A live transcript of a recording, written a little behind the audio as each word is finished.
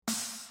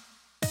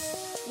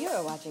You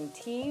are watching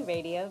T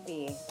Radio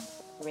V,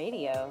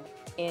 radio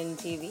in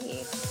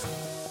TV.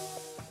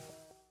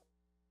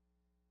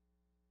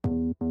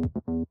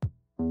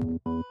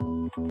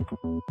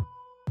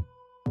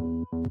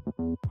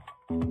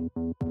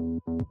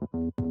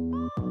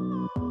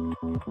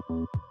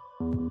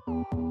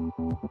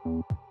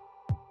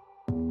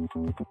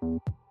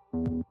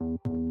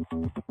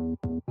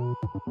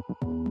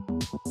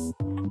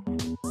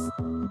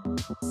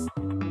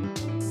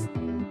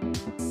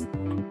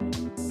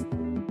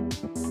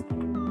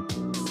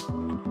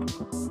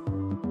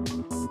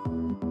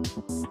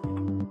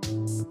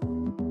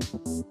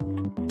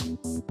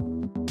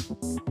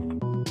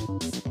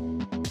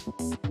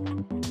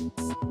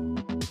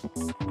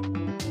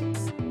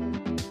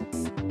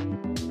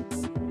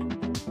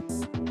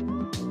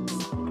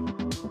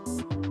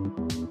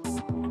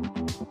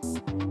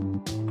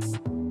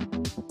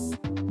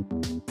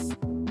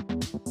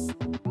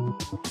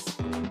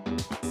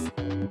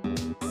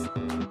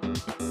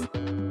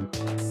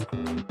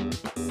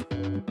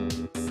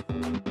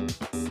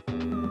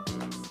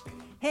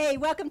 Hey,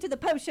 welcome to the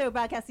Post Show,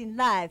 broadcasting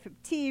live from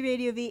T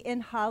Radio V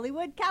in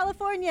Hollywood,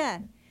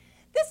 California.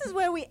 This is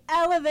where we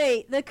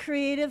elevate the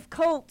creative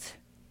cult,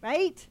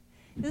 right?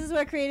 This is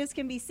where creatives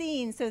can be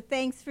seen. So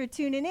thanks for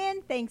tuning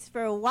in. Thanks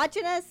for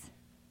watching us.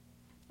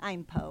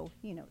 I'm Poe.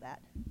 You know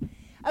that.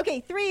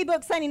 Okay, 3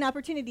 book signing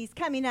opportunities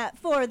coming up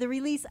for the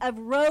release of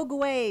Rogue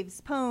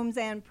Waves, Poems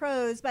and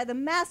Prose by the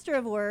Master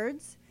of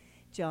Words,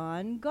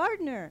 John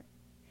Gardner.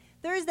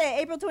 Thursday,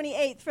 April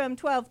 28th from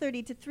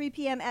 12:30 to 3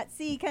 p.m. at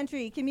Sea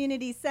Country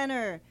Community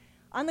Center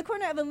on the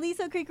corner of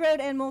Aliso Creek Road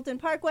and Moulton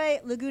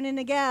Parkway, Laguna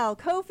Niguel,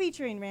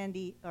 co-featuring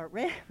Ricky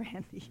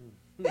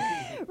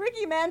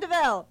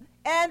Mandeville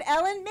and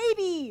Ellen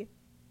Mabey.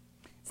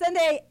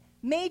 Sunday,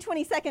 May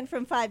 22nd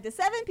from 5 to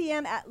 7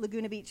 p.m. at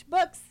Laguna Beach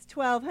Books,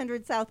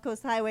 1200 South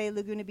Coast Highway,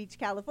 Laguna Beach,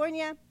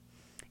 California.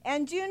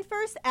 And June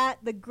 1st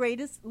at the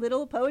greatest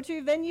little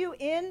poetry venue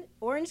in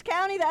Orange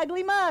County, the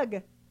Ugly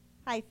Mug.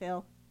 Hi,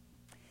 Phil.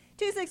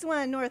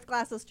 261 North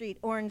Glassell Street,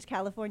 Orange,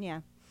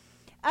 California.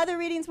 Other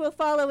readings will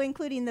follow,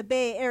 including the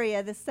Bay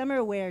Area this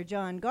summer, where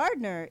John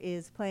Gardner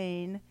is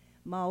playing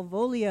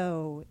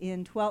Malvolio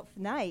in 12th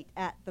Night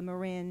at the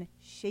Marin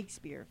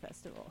Shakespeare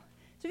Festival.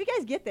 So if you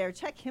guys get there,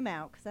 check him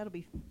out, because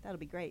that'll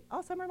be great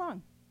all summer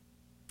long.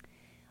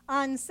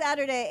 On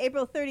Saturday,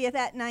 April 30th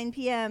at 9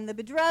 p.m., the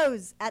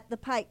Bedros at the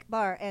Pike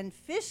Bar and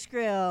Fish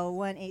Grill,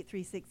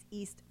 1836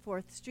 East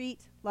 4th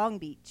Street, Long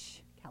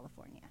Beach,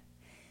 California.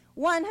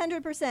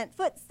 100%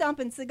 foot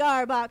stompin'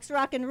 cigar box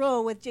rock and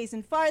roll with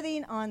Jason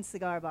Farthing on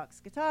cigar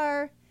box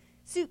guitar,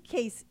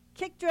 suitcase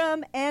kick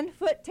drum, and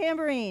foot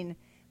tambourine.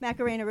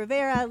 Macarena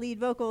Rivera lead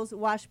vocals,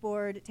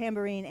 washboard,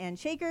 tambourine, and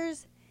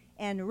shakers,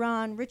 and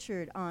Ron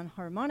Richard on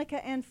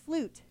harmonica and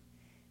flute.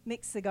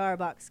 Mixed cigar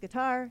box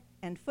guitar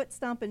and foot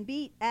stompin'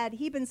 beat. Add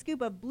heap and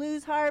scoop of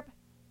blues harp,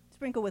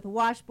 sprinkle with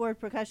washboard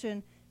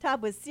percussion, top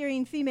with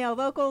searing female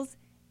vocals,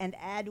 and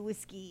add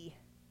whiskey.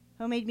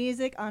 Homemade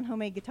music on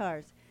homemade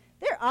guitars.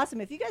 They're awesome.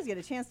 If you guys get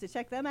a chance to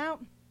check them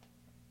out,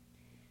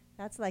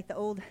 that's like the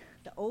old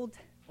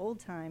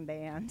time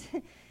band.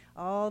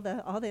 all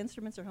the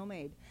instruments are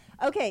homemade.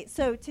 Okay,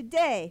 so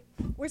today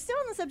we're still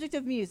on the subject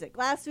of music.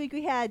 Last week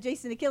we had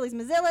Jason Achilles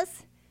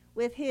Mazilis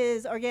with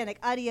his organic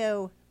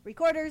audio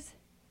recorders.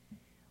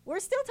 We're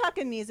still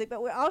talking music,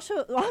 but we're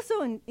also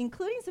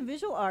including some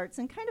visual arts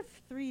and kind of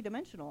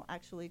 3-dimensional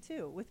actually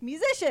too, with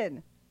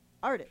musician,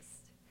 artist.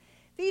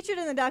 Featured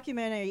in the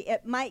documentary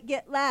It Might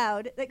Get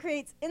Loud, that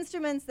creates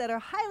instruments that are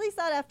highly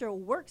sought after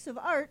works of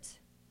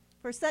art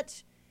for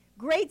such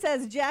greats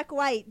as Jack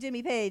White,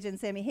 Jimmy Page, and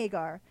Sammy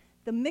Hagar,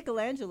 the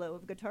Michelangelo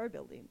of guitar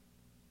building.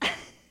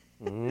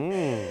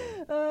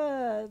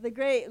 The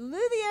great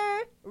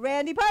luthier,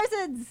 Randy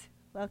Parsons.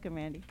 Welcome,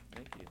 Randy.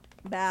 Thank you.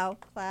 Bow,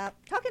 clap.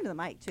 Talking to the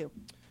mic, too.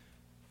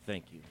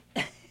 Thank you.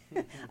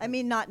 I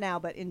mean, not now,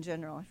 but in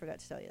general. I forgot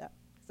to tell you that,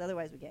 because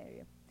otherwise we can't hear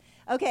you.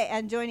 Okay,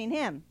 and joining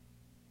him,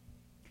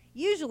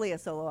 usually a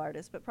solo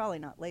artist, but probably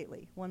not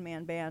lately.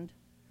 One-man band.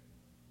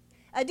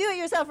 A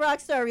do-it-yourself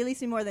rock star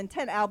releasing more than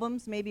 10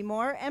 albums, maybe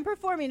more, and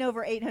performing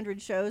over 800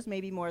 shows,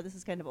 maybe more. This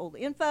is kind of old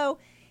info.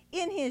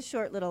 In his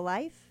short little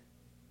life.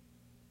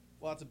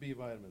 Lots of B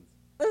vitamins.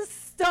 The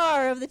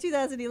star of the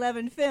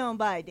 2011 film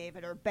by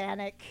David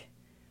Urbanek,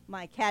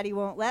 My Caddy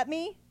Won't Let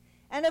Me.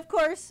 And, of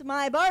course,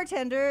 my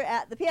bartender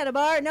at the piano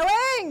bar,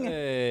 Engh.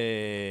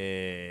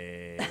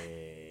 Hey.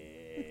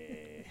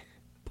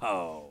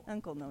 Poe.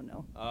 Uncle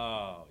No.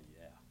 Oh,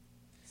 yeah.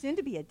 Soon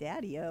to be a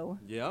daddy-o.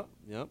 Yep.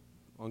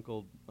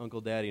 Uncle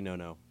Daddy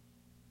No.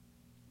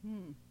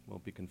 Hmm.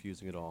 Won't be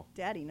confusing at all.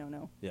 Daddy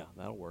No. Yeah,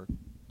 that'll work.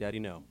 Daddy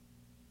No.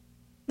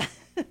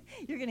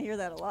 You're going to hear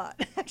that a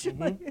lot, actually.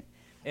 Mm-hmm.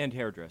 And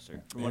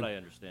hairdresser, from what I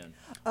understand.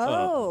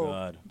 Oh,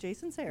 God.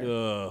 Jason's hair.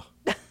 Ugh.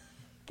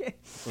 Okay.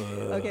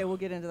 Okay, we'll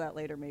get into that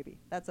later, maybe.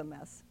 That's a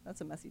mess. That's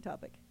a messy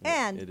topic.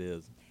 Yeah, And it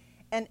is.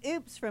 an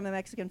oops from a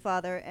Mexican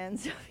father and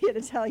Soviet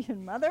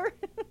Italian mother.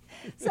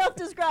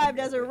 Self-described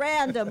as a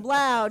random,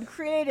 loud,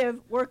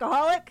 creative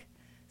workaholic.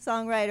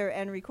 songwriter,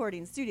 and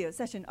recording studio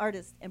session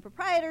artist and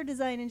proprietor,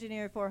 design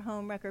engineer for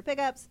home wrecker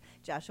pickups,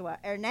 Joshua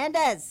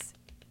Hernandez.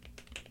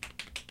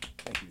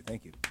 Thank you.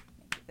 Thank you.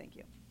 Thank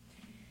you.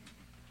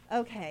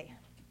 Okay.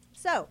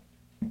 So,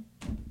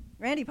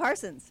 Randy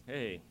Parsons.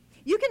 Hey.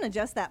 You can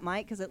adjust that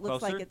mic because it looks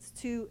Closer? like it's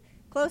too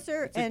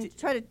closer It's and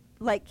try to,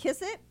 like,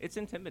 kiss it. It's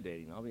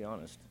intimidating, I'll be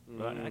honest.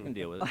 But I can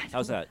deal with it.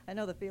 How's that? I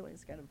know the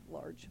feeling's kind of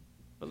large.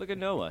 But look at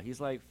Noah. He's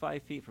like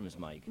 5 feet from his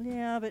mic.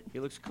 Yeah, but He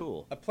looks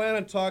cool. I plan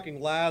on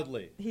talking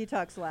loudly. he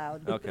talks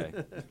loud. Okay.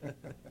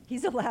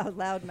 He's a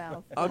loud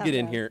mouth. I'll Loud get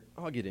in mouth. here.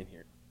 I'll get in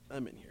here.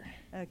 I'm in here.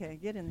 Okay,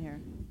 get in here.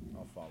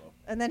 I'll follow.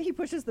 And then he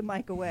pushes the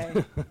mic away.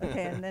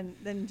 Okay, and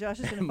then Josh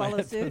is going to My follow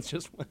headphones suit.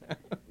 just went out.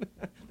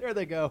 There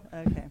they go.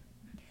 Okay.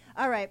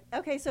 All right.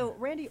 Okay, so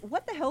Randy,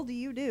 what the hell do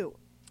you do?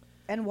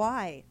 And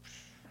why?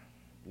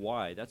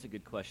 Why? That's a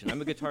good question. I'm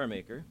a guitar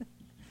maker.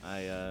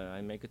 I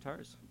make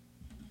guitars.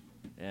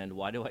 And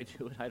why do I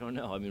do it? I don't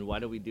know. I mean, why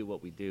do we do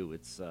what we do?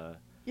 It's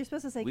You're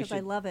supposed to say We because I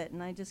should- love it,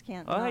 and I just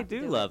can't. Oh, I not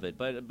do it. love it,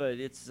 but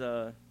it's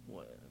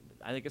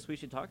I guess we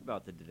should talk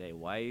about that today.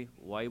 Why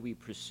we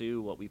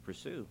pursue what we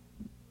pursue.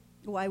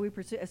 Why we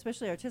pursue,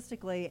 especially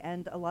artistically,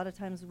 and a lot of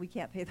times we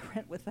can't pay the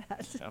rent with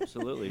that.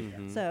 Absolutely.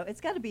 So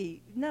it's got to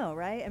be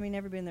right? I mean,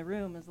 everybody in the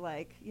room is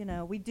like,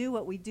 we do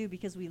what we do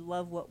because we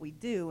love what we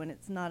do, and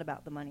it's not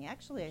about the money.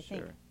 Actually, I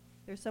think Sure.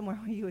 there's somewhere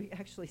where you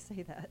actually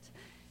say that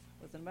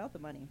it wasn't about the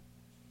money.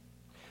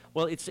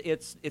 Well,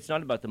 it's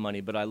not about the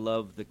money, but I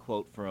love the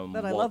quote from.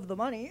 But I love the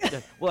money.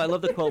 Well, I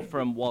love the quote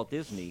from Walt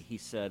Disney. He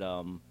said,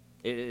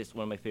 it's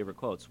one of my favorite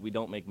quotes. We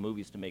don't make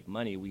movies to make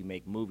money. We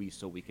make movies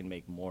so we can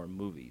make more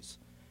movies.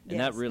 And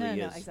Yes. that really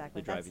No, is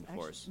exactly. the That's driving actu-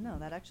 force. No,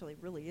 that actually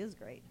really is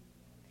great.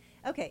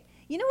 Okay,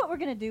 you know what we're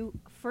gonna do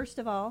first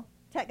of all,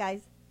 tech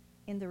guys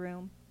in the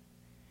room.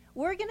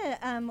 We're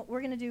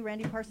gonna do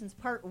Randy Parsons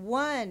Part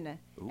 1,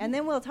 and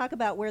then we'll talk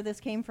about where this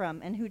came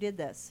from and who did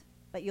this.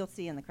 But you'll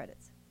see in the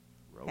credits.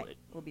 Roll Okay, it.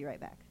 we'll be right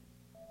back.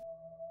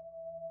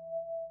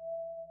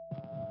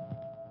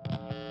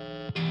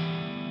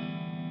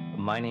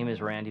 My name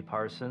is Randy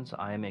Parsons.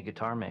 I am a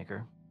guitar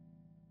maker.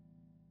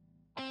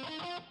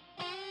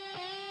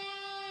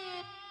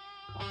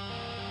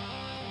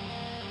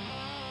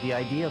 The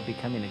idea of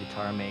becoming a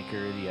guitar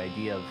maker, the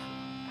idea of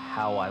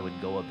how I would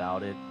go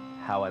about it,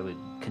 how I would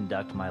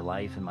conduct my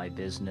life and my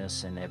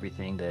business and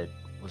everything that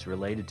was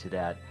related to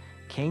that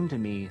came to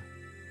me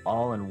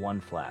all in one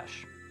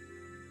flash.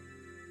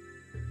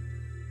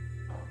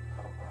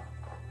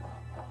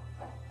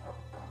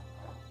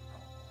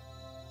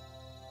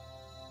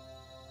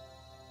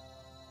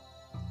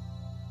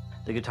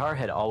 The guitar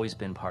had always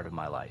been part of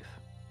my life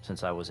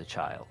since I was a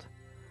child.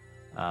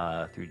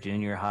 Through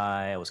junior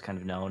high, I was kind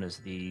of known as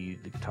the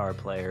guitar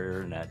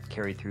player, and that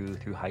carried through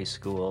high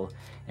school,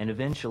 and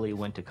eventually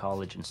went to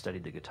college and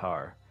studied the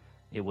guitar.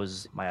 It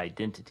was my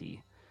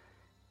identity.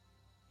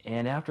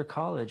 And after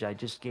college, I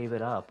just gave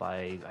it up.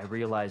 I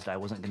realized I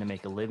wasn't going to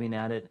make a living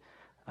at it.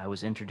 I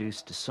was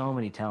introduced to so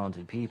many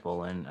talented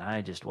people, and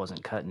I just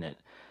wasn't cutting it.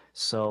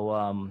 So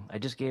I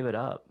just gave it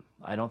up.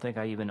 I don't think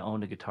I even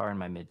owned a guitar in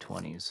my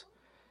mid-20s.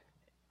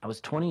 I was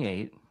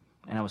 28,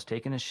 and I was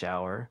taking a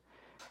shower,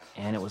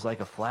 and it was like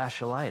a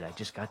flash of light. I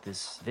just got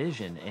this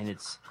vision, and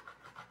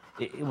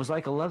it was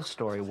like a love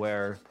story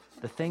where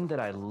the thing that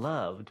I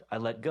loved, I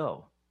let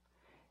go.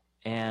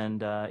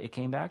 And it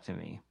came back to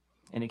me.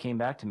 And it came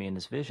back to me in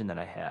this vision that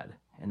I had,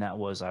 and that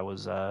was I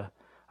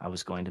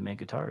was going to make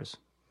guitars.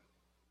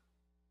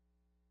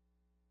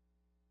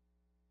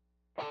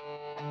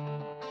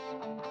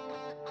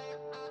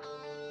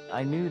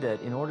 I knew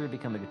that in order to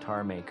become a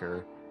guitar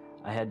maker,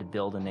 I had to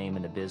build a name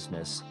and a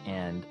business,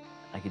 and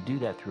I could do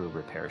that through a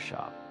repair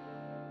shop.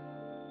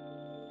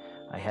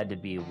 I had to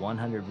be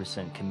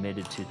 100%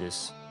 committed to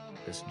this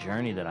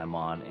journey that I'm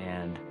on,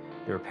 and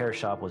the repair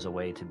shop was a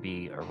way to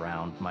be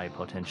around my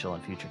potential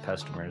and future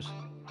customers.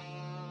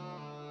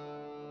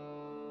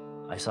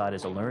 I saw it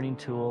as a learning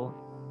tool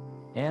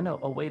and a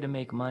way to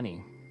make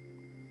money.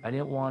 I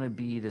didn't want to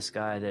be this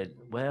guy that,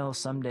 well,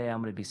 someday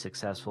I'm going to be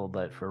successful,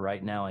 but for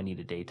right now I need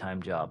a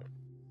daytime job.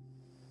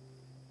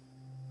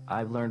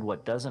 I've learned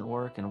what doesn't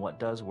work and what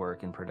does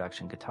work in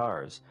production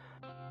guitars.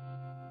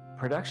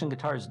 Production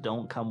guitars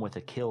don't come with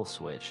a kill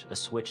switch, a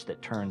switch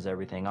that turns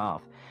everything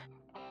off.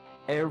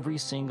 Every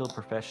single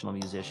professional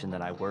musician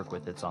that I work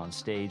with that's on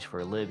stage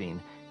for a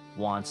living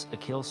wants a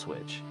kill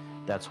switch.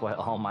 That's why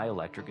all my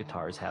electric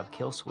guitars have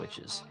kill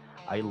switches.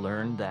 I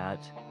learned that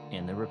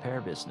in the repair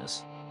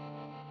business.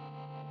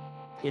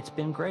 It's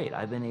been great.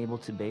 I've been able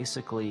to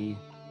basically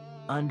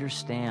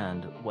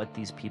understand what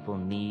these people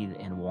need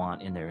and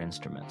want in their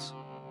instruments.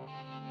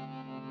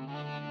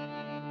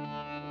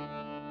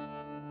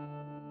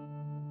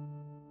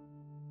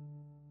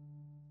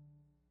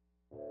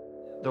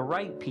 The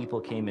right people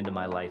came into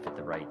my life at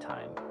the right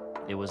time.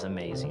 It was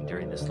amazing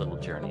during this little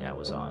journey I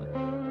was on.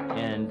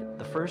 And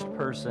the first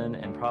person,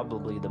 and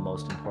probably the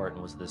most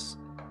important, was this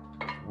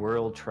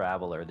world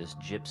traveler, this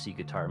gypsy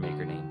guitar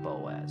maker named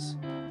Boaz.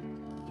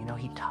 You know,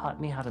 he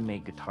taught me how to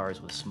make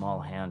guitars with small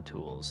hand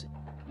tools.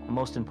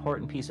 most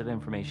important piece of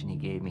information he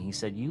gave me. He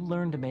said, you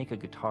learn to make a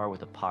guitar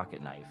with a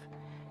pocket knife,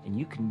 and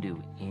you can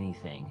do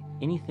anything.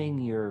 Anything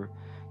your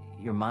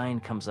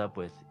mind comes up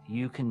with,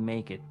 you can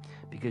make it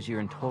because you're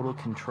in total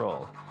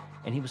control.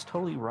 And he was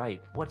totally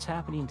right. What's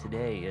happening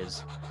today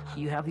is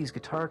you have these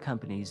guitar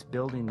companies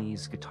building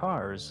these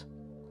guitars,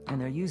 and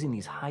they're using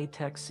these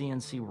high-tech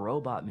CNC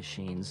robot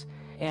machines,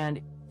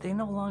 and they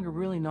no longer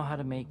really know how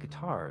to make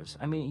guitars.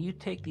 I mean, you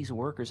take these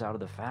workers out of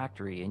the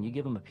factory and you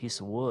give them a piece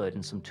of wood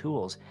and some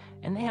tools,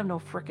 and they have no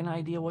frickin'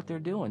 idea what they're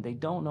doing. They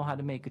don't know how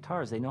to make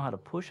guitars. They know how to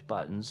push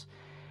buttons.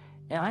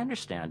 And I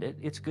understand it.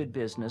 It's good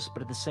business,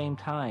 but at the same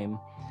time,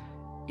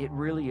 it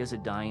really is a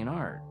dying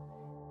art.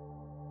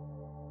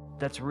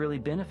 That's really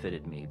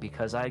benefited me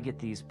because I get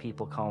these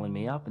people calling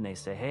me up and they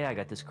say, hey, I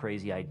got this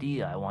crazy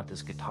idea. I want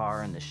this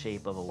guitar in the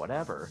shape of a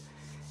whatever.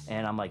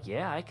 And I'm like,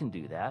 yeah, I can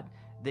do that.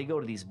 They go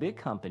to these big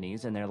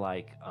companies and they're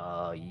like,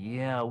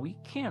 yeah, we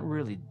can't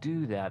really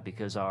do that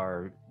because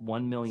our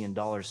 $1 million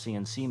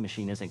CNC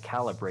machine isn't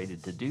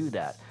calibrated to do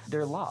that.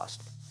 They're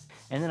lost.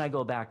 And then I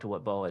go back to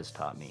what Bo has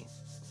taught me.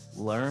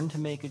 Learn to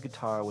make a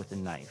guitar with a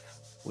knife,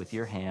 with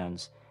your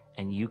hands,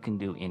 and you can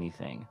do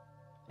anything.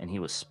 And he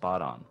was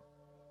spot on.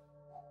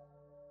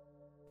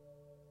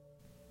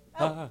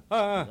 Oh.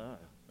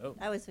 Oh,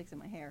 I was fixing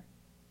my hair.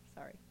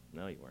 Sorry.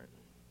 no, you weren't.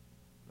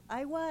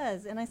 I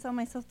was, and I saw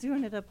myself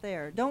doing it up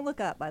there. Don't look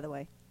up, by the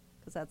way,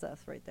 because that's us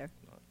right there.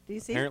 Do you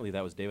see? Apparently,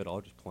 that was David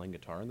Aldrich playing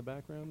guitar in the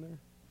background there.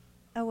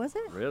 Oh, was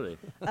it? Really?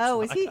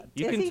 Oh, is he?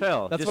 You is can he?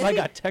 tell. That's Just- what I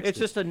got texted. It's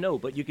just a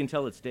note, but you can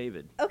tell it's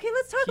David. Okay,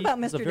 let's talk He about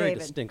has Mr. a very David.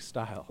 distinct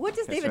style. What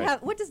does That's David right.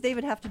 have? What does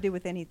David have to do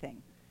with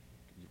anything?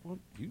 Well,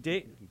 you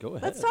Da- go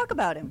ahead. Let's talk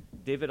about him,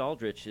 David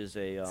Aldrich is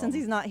a. since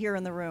he's not here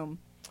in the room.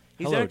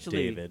 He's Hello,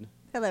 actually, David.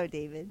 Hello,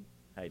 David.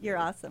 Hi, You're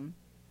David. awesome.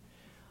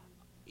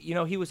 You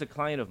know, he was a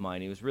client of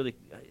mine. He was really.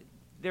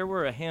 There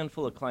were a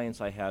handful of clients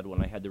I had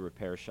when I had the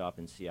repair shop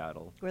in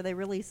Seattle. Were they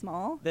really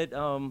small? That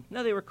no,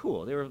 they were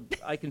cool. They were.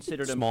 I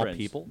considered them Small friends.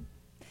 people.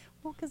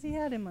 Well, because he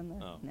had him on the.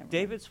 Oh. Never mind.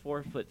 David's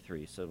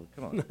 4'3", so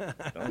come on,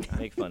 don't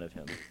make fun of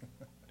him.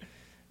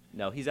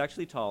 No, he's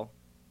actually tall.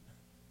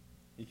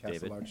 He casts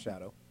David. a large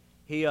shadow.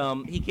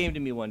 He came to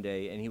me one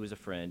day, and he was a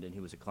friend, and he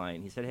was a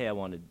client. He said, "Hey, I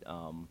want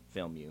to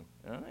film you."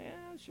 And I'm like,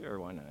 yeah, sure,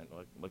 why not?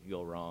 What could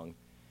go wrong?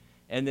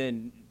 And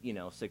then,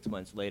 6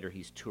 months later,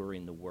 he's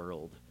touring the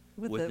world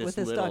With this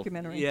this little,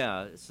 documentary.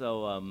 Yeah.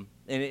 So, and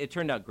it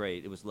turned out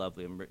great. It was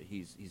lovely.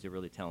 He's a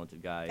really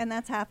talented guy. And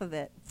that's half of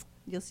it.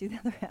 You'll see the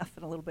other half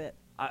in a little bit.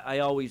 I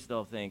always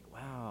though think,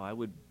 wow, I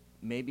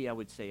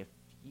would say a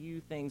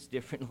few things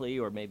differently,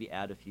 or maybe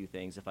add a few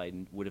things if I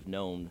would have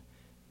known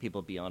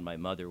people beyond my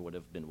mother would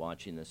have been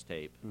watching this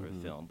tape or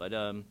film. But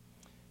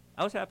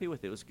I was happy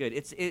with it. It was good.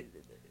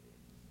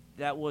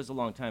 That was a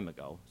long time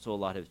ago, so a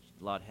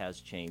lot has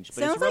changed.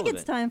 But Sounds it's like relevant.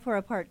 it's time for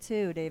a part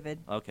 2, David.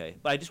 Okay,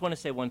 but I just want to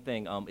say one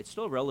thing. It's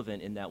still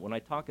relevant in that when I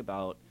talk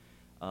about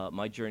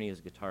my journey as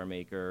a guitar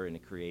maker and a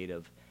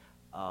creative,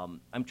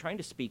 I'm trying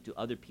to speak to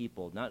other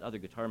people, not other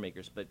guitar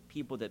makers, but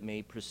people that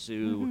may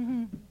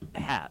pursue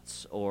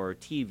hats or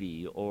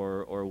TV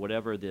or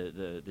whatever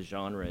the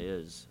genre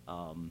is.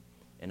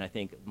 And I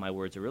think my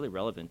words are really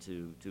relevant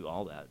to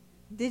all that.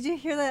 Did you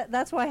hear that?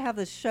 That's why I have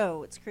this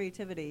show. It's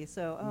creativity.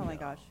 So, oh my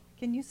gosh.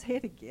 Can you say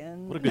it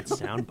again? What a good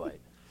soundbite.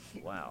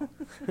 Wow.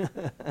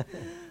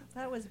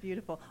 That was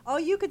beautiful. All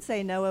you could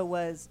say, Noah,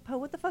 was, Poe,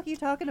 what the fuck are you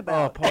talking Oh,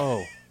 about?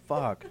 Poe.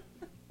 Fuck.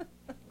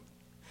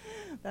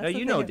 That's Now the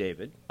you know thing.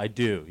 David. I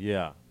do,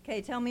 yeah.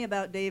 Okay, tell me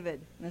about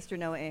David, Mr.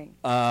 Noah Engh.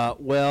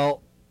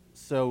 Well,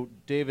 so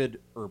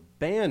David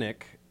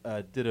Urbanik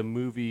did a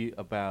movie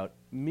about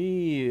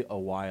me a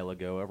while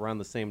ago, around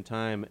the same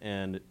time,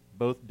 and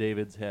both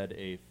Davids had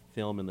a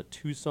film in the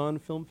Tucson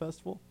Film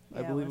Festival. I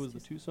Yeah, it believe it was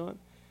was the Tucson.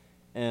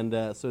 And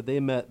so they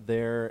met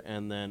there,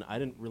 and then I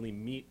didn't really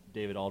meet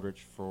David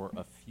Aldrich for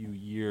a few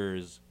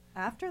years.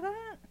 After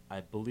that? I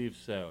believe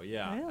so,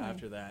 yeah, Really?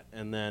 after that.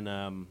 And then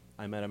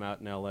I met him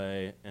out in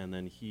L.A., and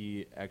then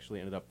he actually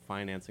ended up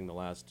financing the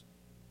last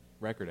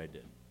record I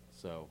did.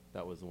 So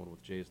that was the one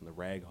with Jason, the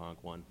Rag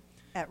Honk one.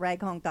 At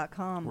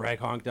raghonk.com.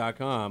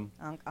 Raghonk.com.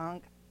 Onk,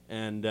 onk.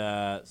 And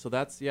so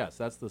that's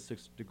the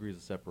 6 degrees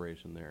of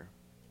separation there.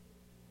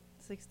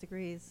 6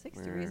 degrees. 6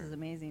 degrees is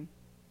amazing.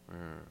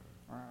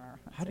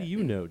 How do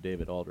you know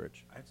David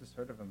Aldrich? I've just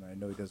heard of him, and I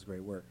know he does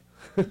great work.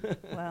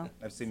 Well,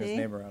 I've seen see? his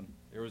name around.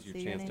 There was your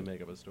See your chance to name?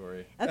 make up a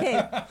story. Okay,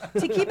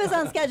 to keep us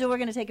on schedule, we're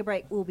going to take a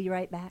break. We'll be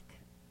right back.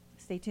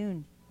 Stay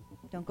tuned.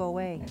 Don't go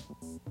away.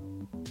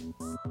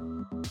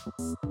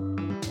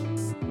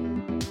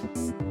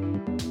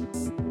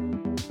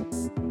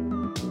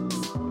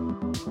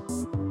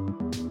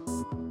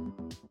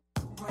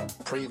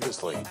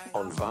 Previously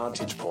on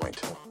Vantage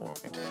Point.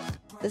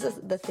 This is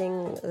the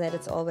thing that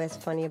it's always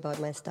funny about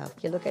my stuff.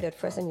 You look at it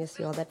first and you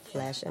see all that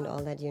flash and all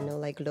that,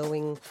 like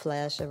glowing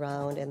flash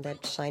around and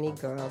that shiny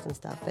girls and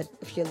stuff. But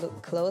if you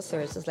look closer,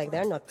 it's just like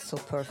they're not so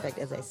perfect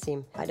as they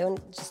seem. I don't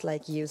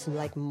just use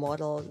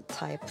model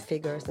type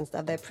figures and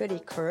stuff. They're pretty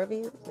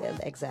curvy,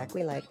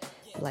 exactly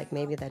like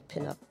maybe that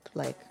pinup,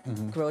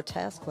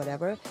 grotesque,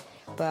 whatever.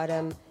 But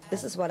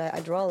This is what I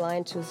draw a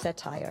line to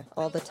satire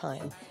all the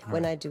time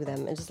when I do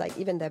them. And just like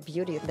even their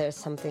beauty, there's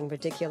something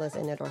ridiculous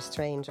in it or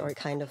strange or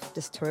kind of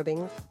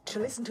disturbing. To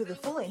listen to the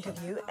full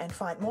interview and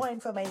find more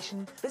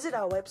information, visit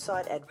our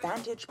website at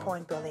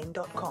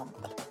vantagepointberlin.com.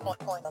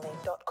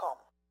 Berlin.com.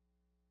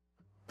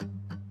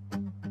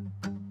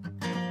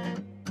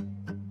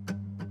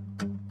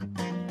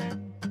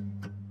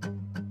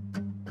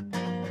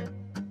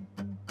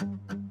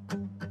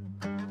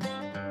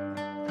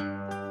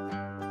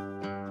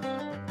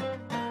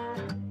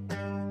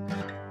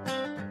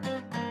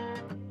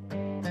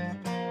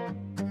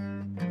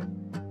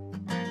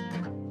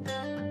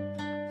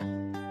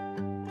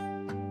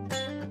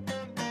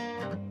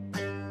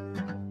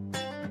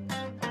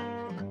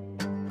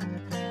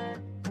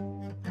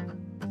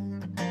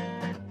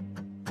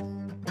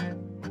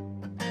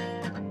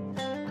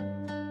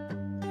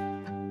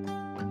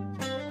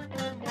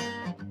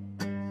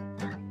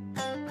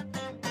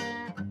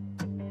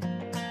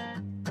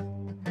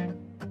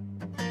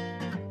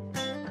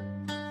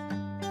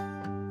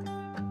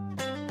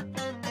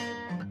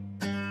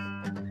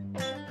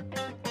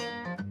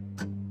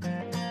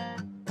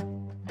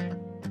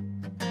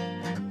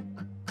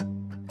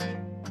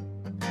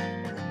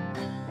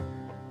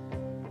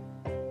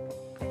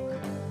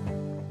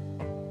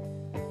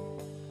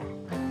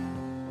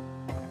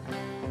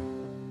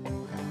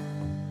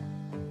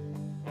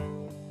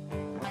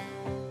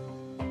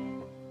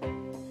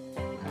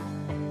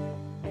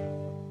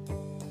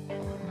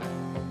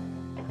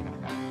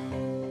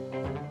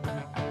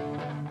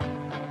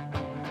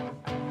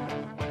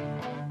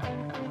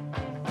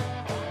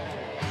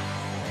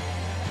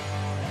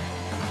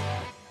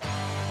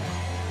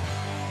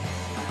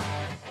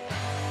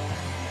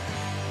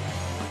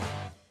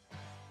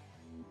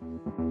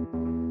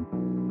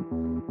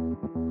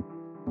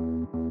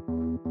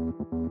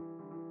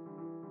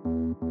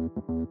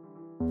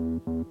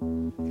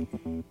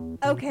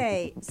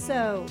 Okay,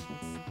 so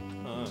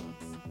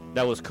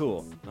That was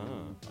cool.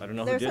 I don't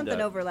know who there's did something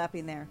that.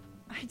 overlapping there.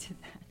 I did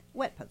that.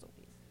 Wet puzzle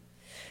piece.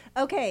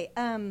 Okay,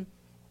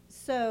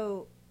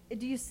 so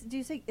do you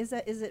say is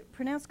it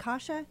pronounced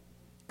Kasha?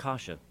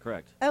 Kasha,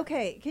 correct.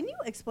 Okay, can you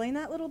explain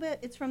that a little bit?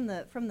 It's from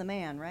the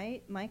man,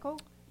 right, Michael?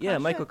 Yeah, Kasha?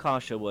 Michael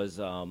Kasha was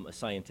a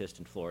scientist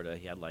in Florida.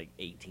 He had like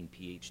 18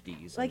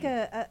 PhDs. Like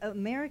a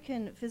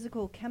American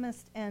physical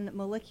chemist and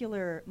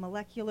molecular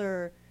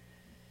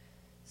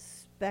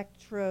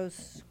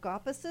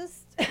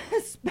spectroscopist.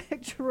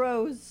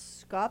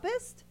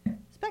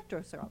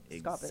 Spectroscopist.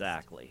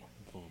 Exactly.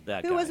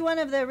 That Who guy. was one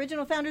of the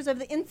original founders of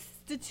the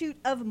Institute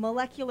of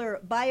Molecular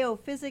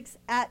Biophysics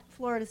at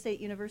Florida State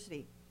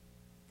University.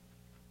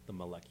 The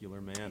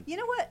molecular man. You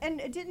know what? And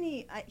didn't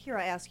he? Here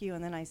I ask you,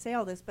 and then I say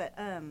all this, but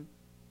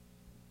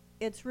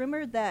it's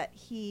rumored that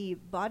he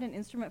bought an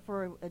instrument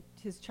for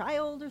his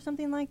child or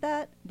something like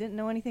that. Didn't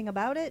know anything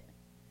about it,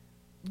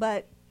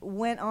 but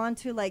went on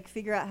to like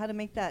figure out how to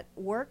make that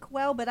work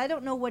well. But I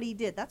don't know what he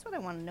did. That's what I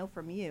want to know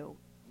from you.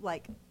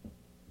 Like,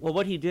 well,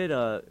 what he did,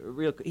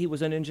 he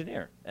was an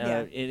engineer. Yeah.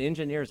 And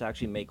engineers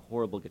actually make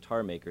horrible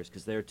guitar makers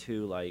because they're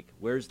too like,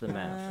 where's the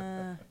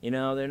math? You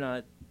know, they're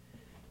not.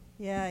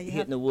 Yeah, you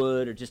hitting the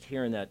wood or just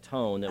hearing that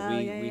tone that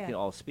we can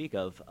all speak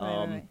of.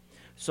 Right.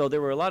 So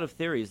there were a lot of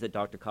theories that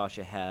Dr.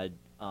 Kasha had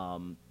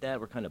that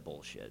were kind of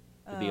bullshit,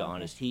 to be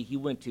honest. He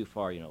went too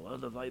far, well,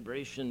 the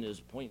vibration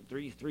is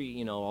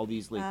 0.33, all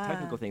these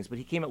technical things. But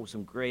he came up with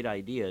some great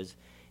ideas,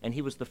 and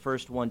he was the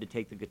first one to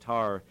take the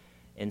guitar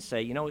and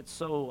say, it's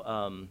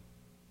so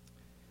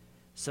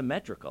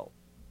symmetrical.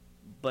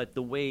 But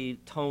the way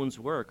tones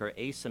work are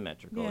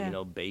asymmetrical.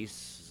 Yeah.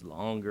 Bass is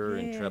longer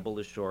and treble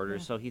is shorter.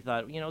 So he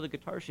thought, the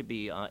guitar should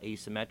be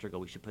asymmetrical.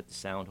 We should put the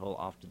sound hole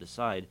off to the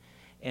side.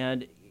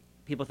 And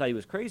people thought he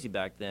was crazy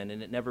back then,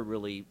 and it never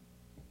really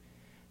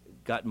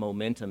got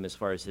momentum as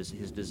far as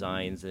his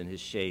designs and his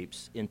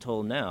shapes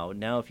until now.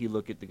 Now, if you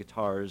look at the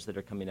guitars that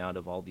are coming out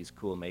of all these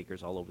cool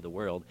makers all over the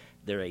world,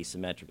 they're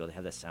asymmetrical. They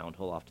have that sound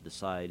hole off to the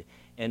side.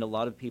 And a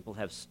lot of people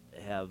have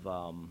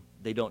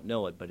they don't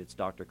know it, but it's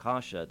Dr.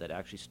 Kasha that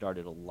actually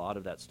started a lot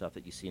of that stuff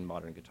that you see in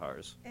modern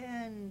guitars.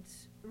 And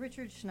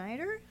Richard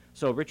Schneider?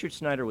 So Richard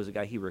Schneider was a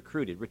guy he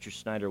recruited. Richard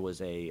Schneider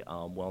was a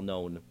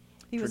well-known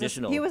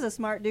traditional... He was a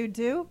smart dude,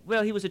 too?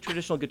 Well, he was a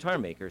traditional guitar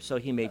maker, so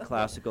he made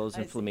classicals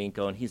and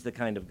flamenco, and he's the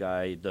kind of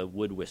guy, the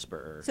wood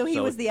whisperer. So he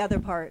was the other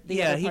part.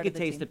 He could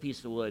taste a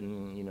piece of wood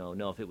and,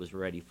 know if it was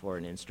ready for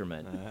an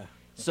instrument.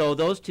 So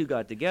those two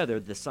got together,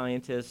 the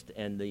scientist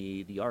and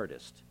the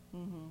artist.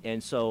 Mm-hmm.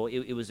 And so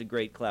it was a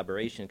great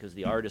collaboration because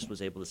the artist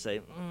was able to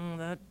say,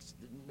 that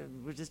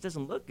just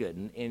doesn't look good,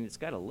 and it's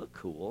got to look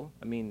cool.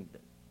 I mean,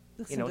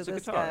 Listen to it's a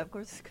this guitar. guy. Of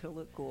course, it's going to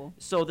look cool.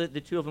 So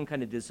the two of them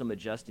kind of did some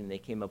adjusting. They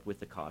came up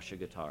with the Kasha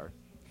guitar.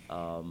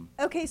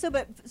 Okay,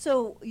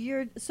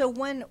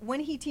 when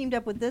he teamed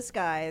up with this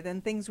guy,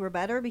 then things were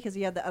better because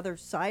he had the other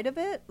side of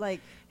it.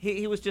 Like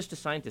he was just a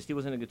scientist. He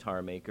wasn't a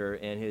guitar maker,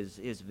 and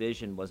his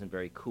vision wasn't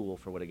very cool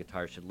for what a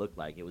guitar should look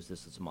like. It was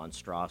this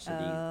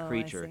monstrosity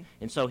creature,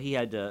 and so he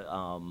had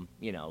to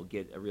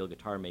get a real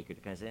guitar maker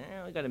to kind of say,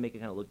 we got to make it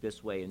kind of look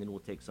this way, and then we'll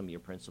take some of your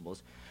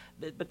principles.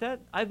 But that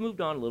I've moved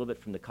on a little bit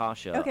from the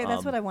Kasha. Okay,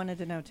 that's what I wanted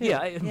to know too.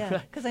 Yeah,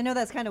 because I know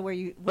that's kind of where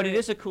you. But it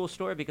is a cool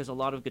story because a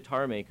lot of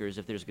guitar makers,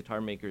 if there's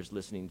guitar makers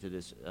listening to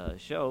this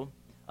show,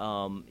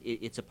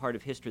 it's a part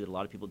of history that a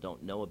lot of people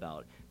don't know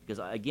about. Because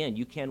again,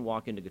 you can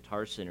walk into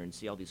Guitar Center and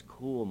see all these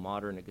cool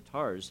modern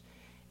guitars,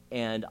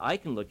 and I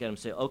can look at them and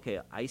say,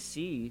 okay, I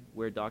see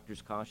where Dr.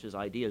 Kasha's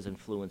ideas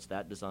influenced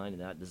that design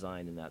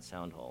and that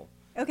sound hole.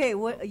 Okay,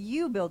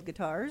 you build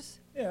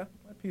guitars? Yeah,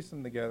 I piece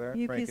them together.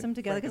 You piece them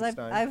together because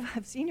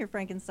I've seen your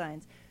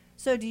Frankensteins.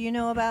 So do you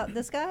know about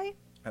this guy?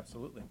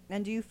 Absolutely.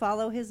 And do you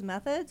follow his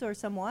methods or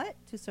somewhat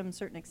to some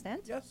certain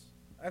extent? Yes,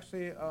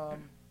 actually,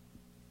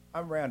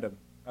 I'm random.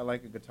 I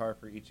like a guitar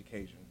for each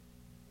occasion.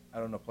 I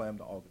don't play them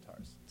to all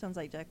guitars. Sounds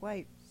like Jack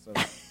White. So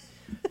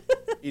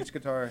each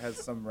guitar has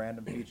some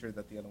random feature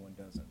that the other one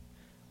doesn't.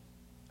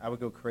 I would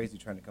go crazy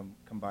trying to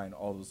combine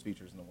all those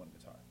features into one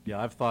guitar.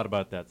 Yeah, I've thought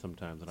about that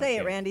sometimes. Say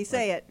it, Randy.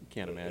 Say it.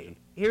 Can't imagine.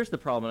 Here's the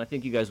problem, and I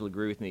think you guys will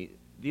agree with me.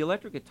 The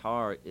electric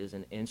guitar is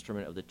an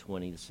instrument of the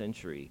 20th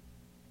century.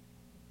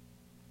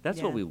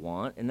 That's what we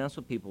want, and that's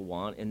what people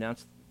want, and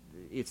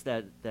it's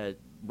that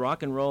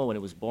rock and roll when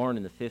it was born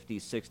in the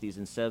 50s, 60s,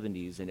 and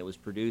 70s, and it was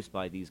produced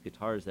by these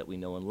guitars that we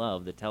know and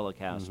love, the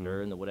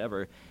Telecaster and the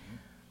whatever.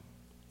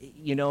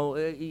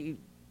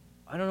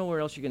 I don't know where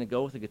else you're going to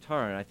go with a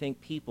guitar, and I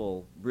think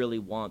people really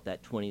want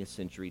that 20th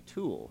century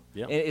tool.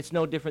 Yep. And it's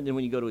no different than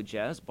when you go to a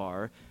jazz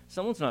bar.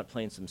 Someone's not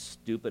playing some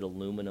stupid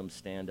aluminum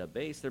stand-up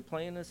bass. They're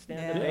playing a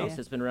stand-up bass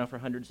that's been around for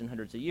hundreds and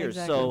hundreds of years.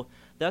 Exactly. So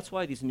that's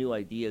why these new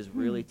ideas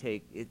really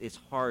it's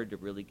hard to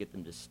really get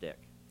them to stick.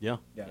 Yeah,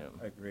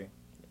 I agree.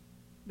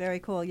 Very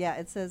cool. Yeah,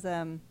 it says,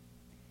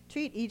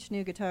 treat each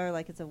new guitar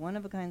like it's a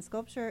one-of-a-kind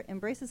sculpture,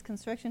 embraces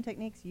construction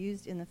techniques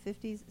used in the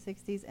 50s,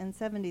 60s, and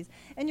 70s.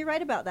 And you're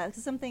right about that,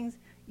 because some things,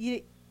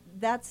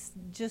 that's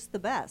just the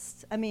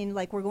best. I mean,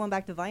 like, we're going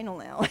back to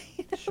vinyl now,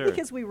 Sure.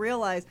 because we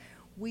realize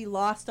we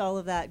lost all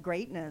of that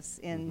greatness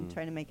in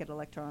trying to make it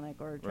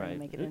electronic or trying to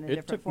make it in a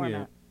different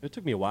format. It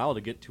took me a while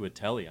to get to a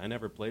Tele. I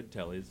never played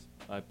Teles.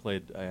 I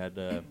had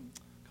a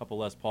couple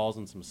Les Pauls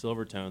and some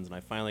Silvertones, and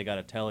I finally got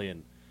a Tele,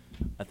 and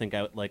I think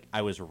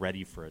I was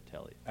ready for a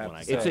Tele when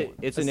I got one.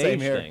 It's an age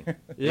thing.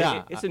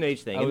 Yeah, it's an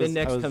age thing. And then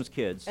next comes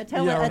kids. Next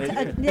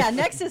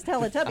is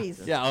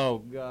Teletubbies. Yeah. Oh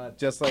God.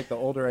 Just like the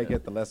older I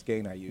get, the less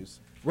gain I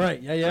use.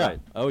 Right. Yeah. Right.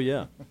 Oh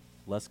yeah.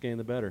 Less gain,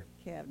 the better.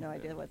 Okay, I have no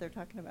idea what they're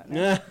talking about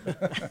now.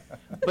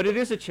 But it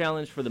is a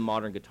challenge for the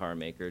modern guitar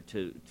maker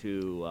to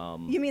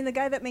You mean the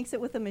guy that makes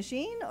it with a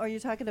machine, or you're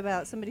talking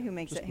about somebody who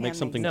makes it handmade? Make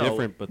something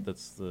different, but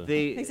that's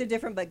makes it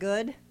different but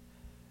good.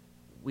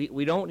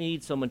 We don't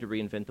need someone to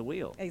reinvent the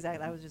wheel.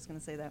 Exactly. I was just going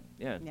to say that.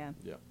 Yeah.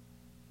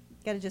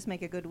 Got to just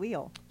make a good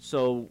wheel.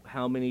 So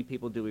how many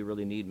people do we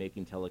really need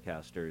making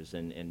Telecasters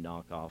and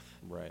knockoff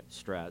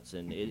Strats?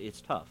 And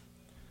it's tough.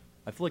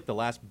 I feel like the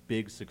last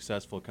big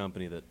successful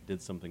company that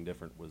did something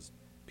different was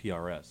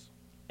PRS.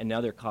 And now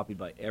they're copied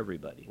by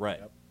everybody. Right.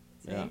 Yep.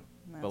 Yeah.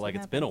 But like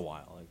it's been a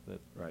while. Like that.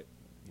 Right.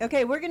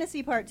 Okay, we're going to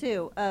see part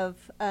 2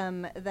 of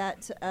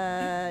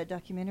that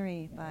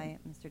documentary by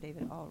Mr.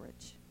 David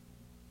Ulrich.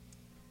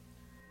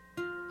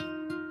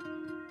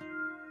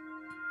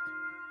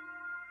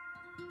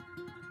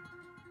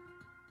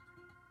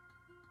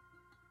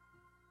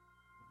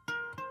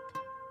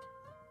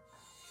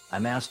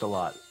 I'm asked a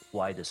lot,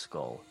 why the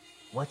skull?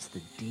 What's the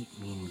deep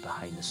meaning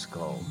behind the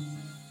skull?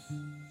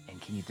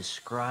 And can you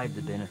describe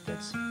the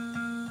benefits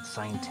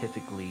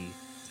scientifically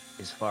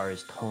as far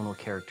as tonal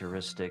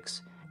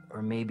characteristics,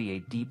 or maybe a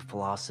deep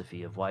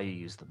philosophy of why you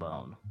use the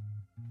bone?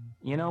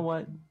 You know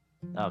what?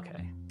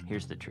 Okay,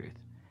 here's the truth.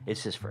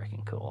 It's just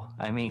freaking cool.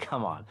 I mean,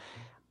 come on.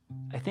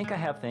 I think I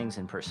have things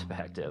in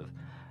perspective.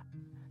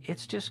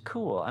 It's just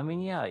cool. I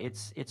mean, yeah,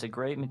 it's a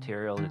great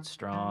material. It's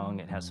strong.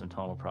 It has some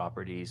tonal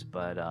properties,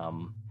 but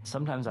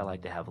sometimes I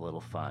like to have a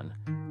little fun.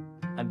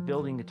 I'm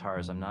building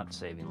guitars. I'm not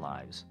saving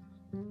lives.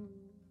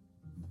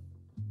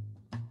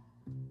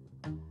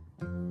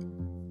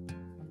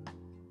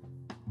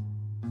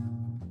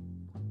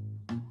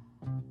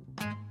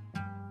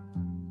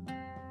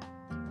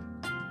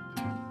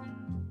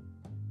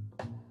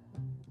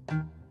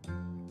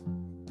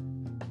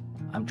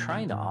 I'm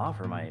trying to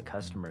offer my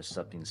customers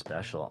something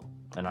special,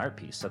 an art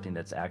piece, something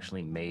that's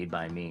actually made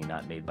by me,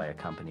 not made by a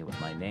company with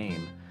my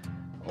name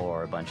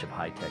or a bunch of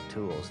high-tech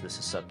tools. This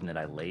is something that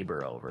I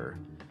labor over.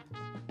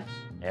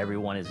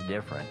 Everyone is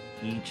different.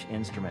 Each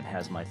instrument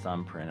has my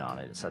thumbprint on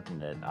it. It's something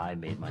that I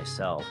made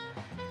myself.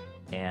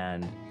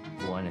 And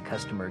when a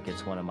customer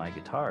gets one of my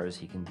guitars,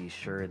 he can be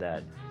sure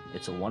that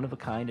it's a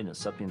one-of-a-kind and it's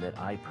something that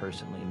I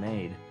personally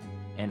made.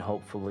 And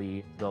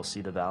hopefully they'll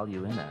see the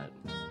value in that.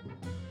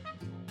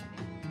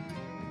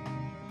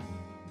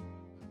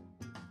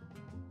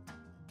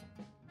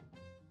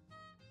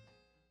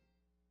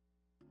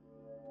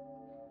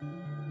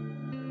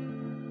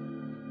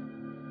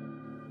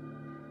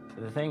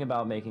 The thing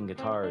about making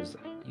guitars,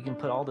 you can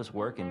put all this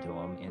work into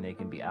them and they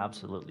can be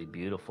absolutely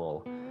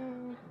beautiful,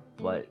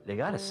 but they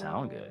gotta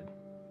sound good,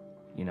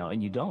 you know,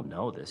 and you don't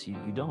know this. You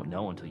don't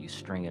know until you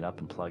string it up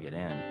and plug it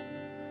in.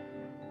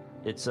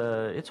 It's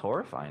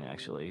horrifying,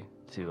 actually,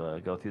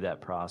 to go through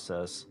that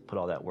process, put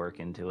all that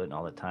work into it and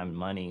all that time and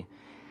money,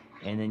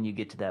 and then you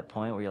get to that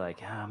point where you're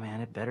like, oh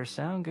man, it better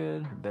sound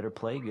good, better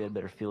play good,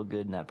 better feel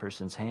good in that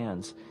person's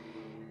hands.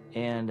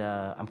 And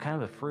I'm kind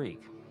of a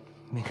freak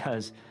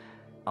because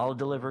I'll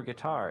deliver a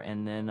guitar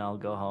and then I'll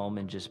go home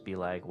and just be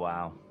like,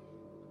 wow,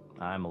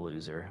 I'm a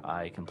loser.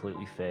 I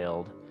completely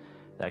failed.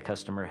 That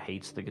customer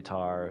hates the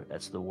guitar.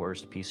 That's the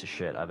worst piece of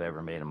shit I've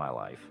ever made in my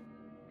life.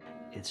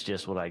 It's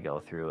just what I go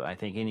through. I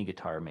think any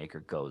guitar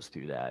maker goes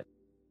through that.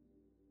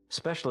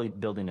 Especially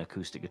building an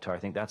acoustic guitar, I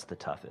think that's the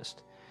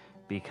toughest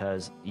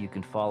because you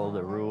can follow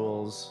the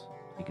rules,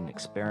 you can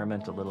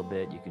experiment a little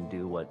bit, you can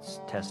do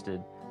what's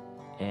tested,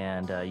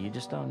 and you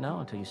just don't know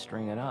until you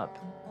string it up.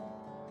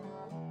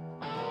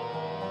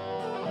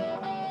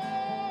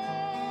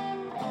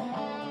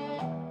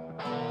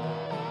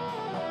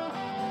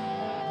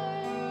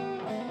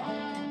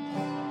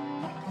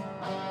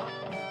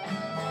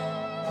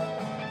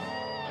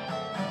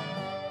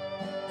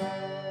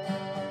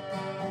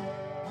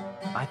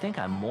 I think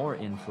I'm more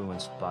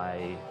influenced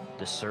by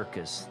the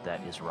circus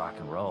that is rock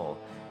and roll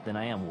than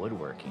I am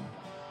woodworking.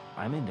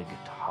 I'm into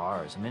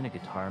guitars, I'm into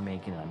guitar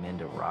making, I'm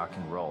into rock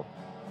and roll.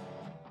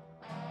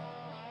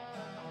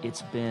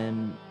 It's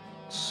been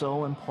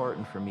so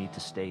important for me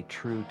to stay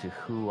true to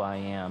who I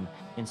am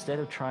instead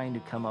of trying to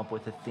come up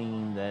with a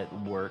theme that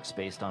works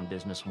based on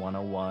Business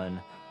 101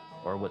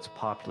 or what's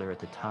popular at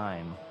the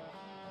time.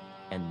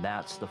 And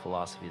that's the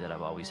philosophy that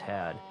I've always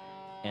had,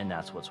 and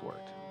that's what's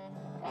worked.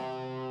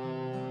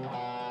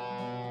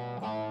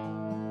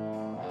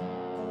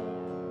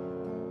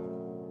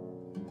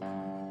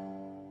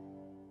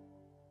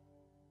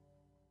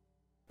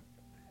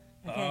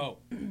 Okay.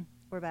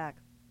 We're back.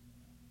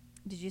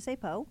 Did you say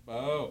Poe?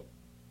 Oh.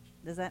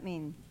 Does that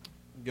mean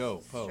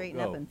Go, Poe. straighten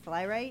go. up and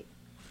fly right?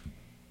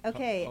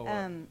 Okay. Poe,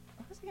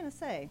 what was I going to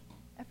say?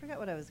 I forgot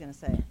what I was going to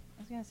say. I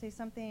was going to say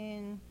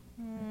something.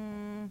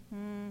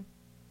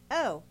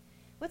 Oh,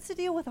 what's the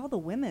deal with all the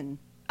women?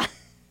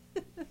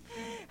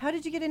 How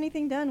did you get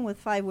anything done with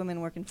 5 women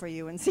working for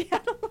you in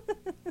Seattle?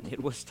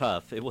 It was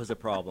tough. It was a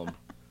problem.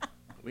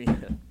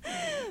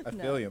 I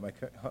feel you.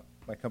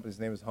 My company's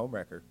name is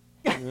Homewrecker.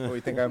 What do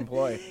you think I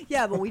employ?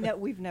 Yeah, but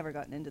we've never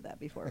gotten into that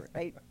before,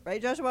 right?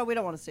 Right, Joshua? We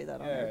don't want to say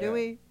that on there, do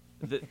we?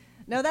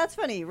 No, that's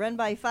funny. Run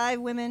by 5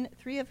 women,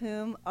 3 of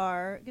whom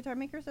are guitar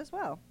makers as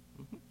well.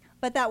 Mm-hmm.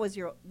 But that was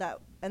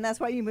and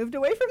that's why you moved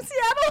away from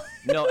Seattle?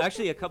 No,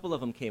 actually, a couple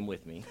of them came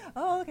with me.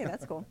 Oh, okay,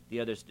 that's cool. The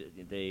others,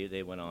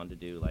 they went on to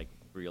do like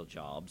real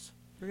jobs.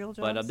 Real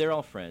jobs? But they're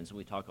all friends, and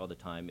we talk all the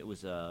time. It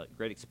was a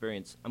great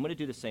experience. I'm going to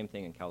do the same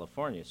thing in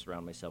California,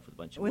 surround myself with a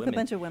bunch of women. With a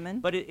bunch of women?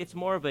 But it's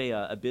more of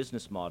a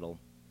business model.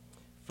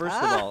 First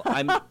of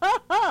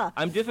all,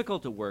 I'm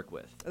difficult to work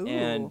with. Ooh.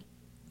 And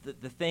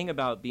the thing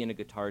about being a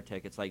guitar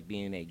tech, it's like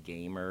being a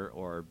gamer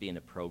or being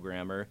a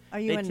programmer. Are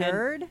you a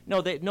nerd? No,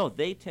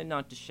 they tend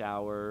not to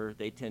shower.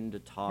 They tend to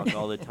talk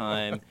all the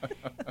time.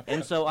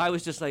 And so I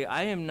was just like,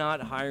 I am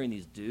not hiring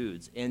these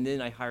dudes. And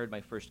then I hired my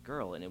first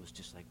girl, and it was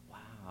just like,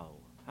 wow,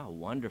 how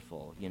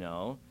wonderful, you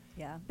know?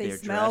 Yeah, they They're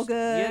smell dressed-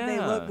 good, yeah. they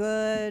look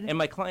good. And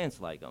my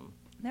clients like them.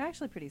 They're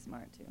actually pretty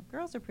smart, too.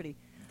 Girls are pretty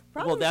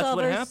Well, that's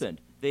what solvers.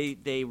 happened.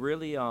 They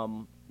really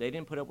they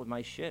didn't put up with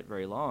my shit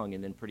very long,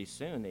 and then pretty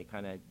soon they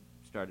kind of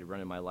started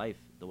running my life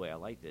the way I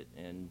liked it,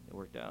 and it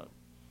worked out.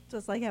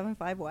 Just like having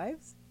 5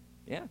 wives?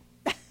 Yeah.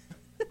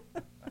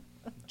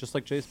 Just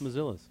like Jason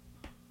Mazilla's.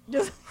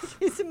 Just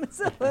Jason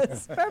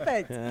Mazilla's.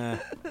 Perfect.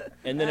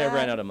 And then I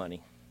ran out of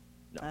money.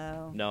 No,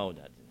 Oh. no,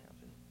 that didn't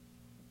happen.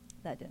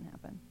 That didn't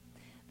happen.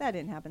 That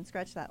didn't happen.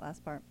 Scratch that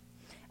last part.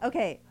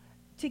 Okay.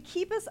 To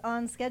keep us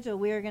on schedule,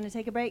 we are going to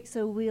take a break,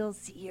 so we'll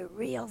see you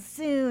real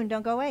soon.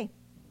 Don't go away.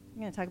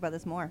 We're going to talk about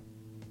this more.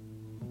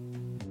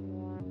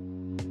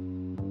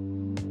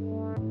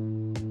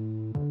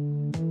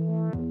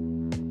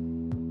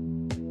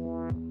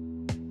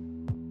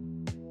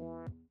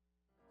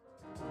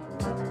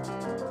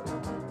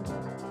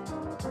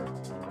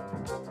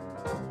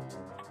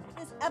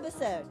 This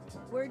episode,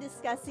 we're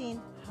discussing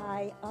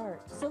high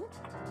art. So,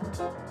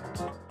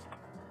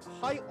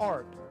 high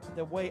art,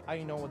 the way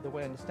I know it, the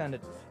way I understand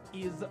it,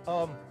 is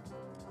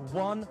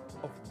one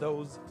of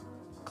those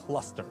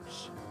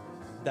clusters.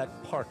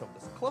 That part of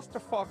this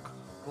clusterfuck,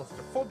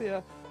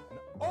 claustrophobia, and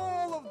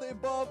all of the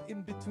above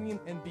in between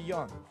and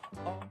beyond.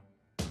 I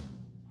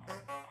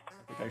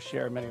think I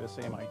share many of the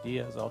same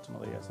ideas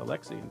ultimately as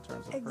Alexi in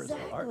terms of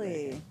personal art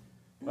making.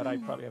 But I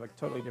probably have a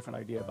totally different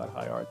idea about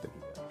high art than he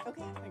does.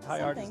 Okay. I think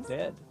high art is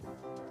dead.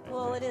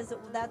 Well, it is.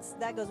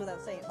 That goes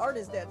without saying. Art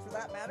is dead, for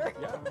that matter.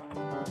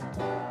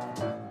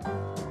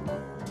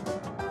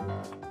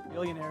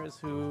 Billionaires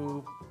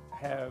who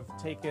have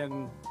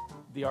taken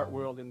the art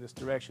world in this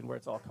direction where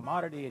it's all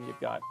commodity and you've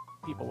got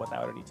people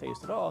without any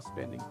taste at all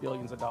spending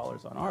billions of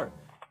dollars on art.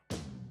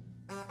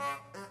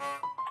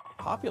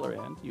 popular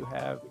end, you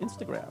have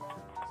Instagram.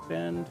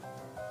 Spend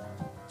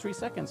 3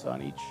 seconds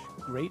on each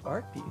great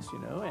art piece, you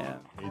know, and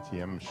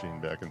ATM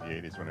machine back in the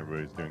 80s when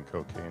everybody was doing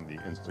cocaine, the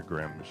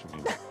Instagram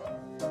machine.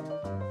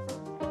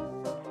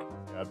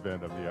 The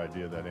advent of the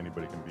idea that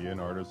anybody can be an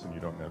artist and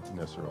you don't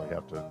necessarily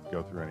have to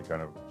go through any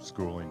kind of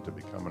schooling to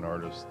become an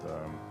artist.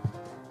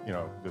 You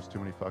know, there's too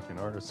many fucking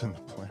artists on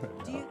the planet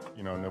now.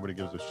 You know, nobody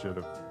gives a shit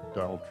if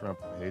Donald Trump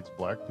hates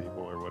black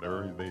people or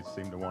whatever. They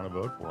seem to want to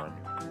vote for him.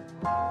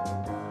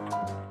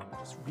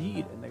 just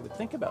read and they would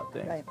think about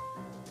things. Right.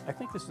 I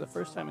think this is the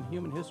first time in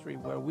human history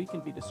where we can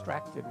be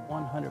distracted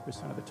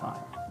 100% of the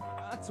time.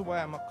 That's why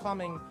I'm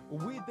coming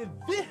with a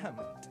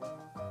vehement,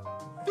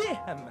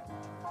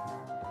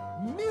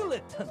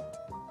 militant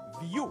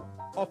view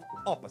of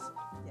opposite.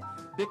 Yeah.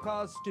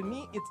 Because to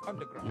me, it's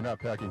underground. You're not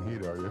packing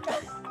heat, are you?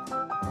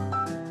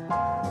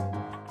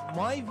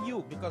 My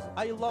view, because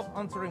I love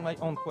answering my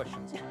own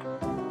questions.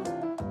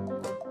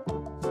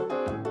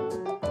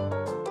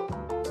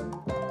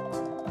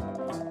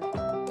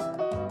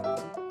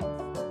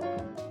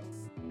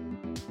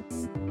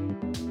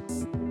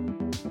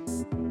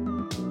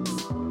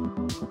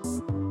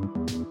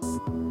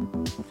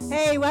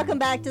 Hey, welcome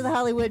back to the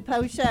Hollywood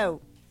Post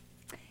Show.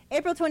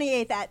 April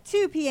 28th at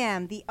 2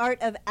 p.m., The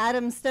Art of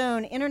Adam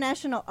Stone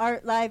International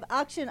Art Live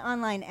Auction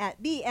online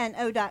at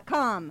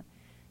bno.com.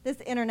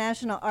 This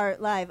International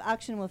Art Live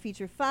auction will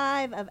feature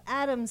 5 of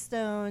Adam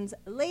Stone's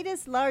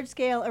latest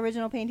large-scale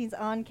original paintings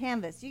on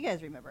canvas. You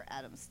guys remember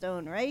Adam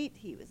Stone, right?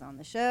 He was on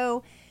the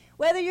show.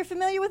 Whether you're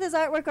familiar with his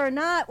artwork or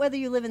not, whether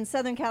you live in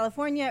Southern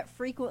California,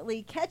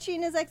 frequently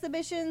catching his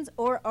exhibitions,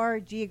 or are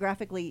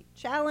geographically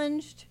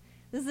challenged,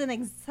 this is an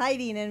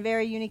exciting and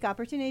very unique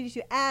opportunity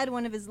to add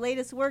one of his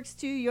latest works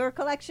to your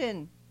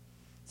collection.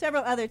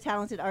 Several other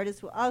talented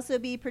artists will also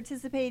be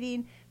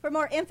participating. For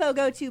more info,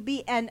 go to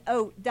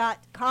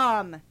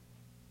bno.com.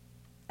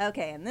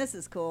 Okay, and this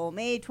is cool.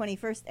 May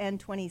 21st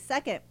and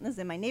 22nd. This is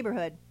in my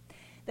neighborhood.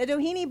 The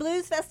Doheny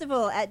Blues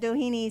Festival at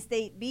Doheny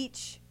State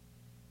Beach,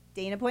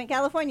 Dana Point,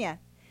 California.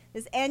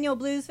 This annual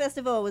blues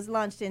festival was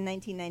launched in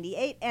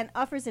 1998 and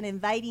offers an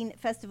inviting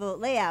festival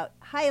layout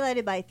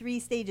highlighted by 3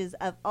 stages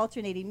of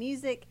alternating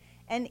music,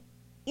 an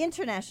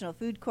international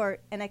food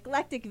court, an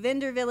eclectic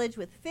vendor village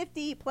with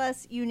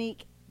 50-plus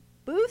unique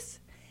booths,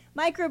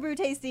 microbrew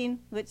tasting,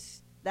 which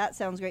that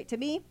sounds great to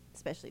me,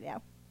 especially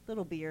now.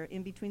 Little beer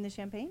in between the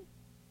champagne.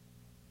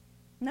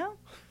 No?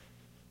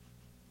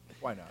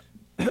 Why not?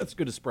 It's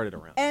good to spread it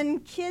around.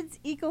 And Kids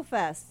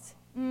EcoFest.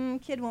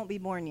 Kid won't be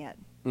born yet.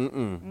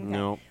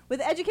 No. With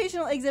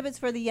educational exhibits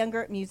for the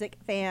younger music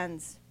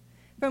fans.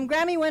 From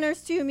Grammy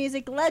winners to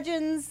music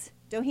legends,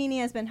 Doheny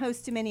has been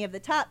host to many of the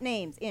top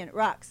names in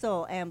rock,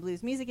 soul, and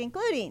blues music,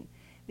 including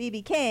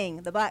B.B.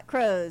 King, the Black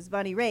Crowes,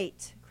 Bonnie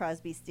Raitt,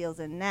 Crosby, Stills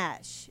and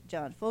Nash,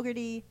 John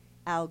Fogerty,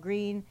 Al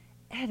Green,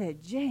 Etta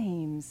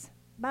James,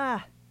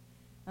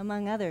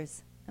 among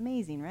others.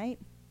 Amazing, right?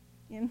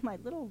 In my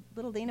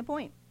little Dana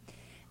Point.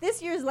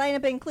 This year's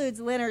lineup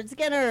includes Leonard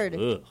Skinner,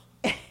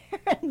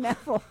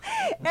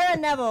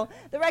 Aaron Neville,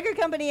 the record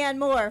company, and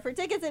more. For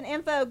tickets and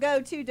info, go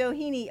to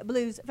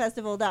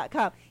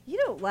DohenyBluesFestival.com. You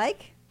don't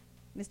like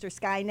Mr.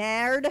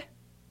 Skynard?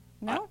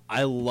 No?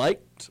 I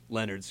liked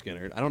Leonard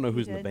Skinner. I don't know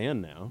who's in the did?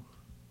 band now.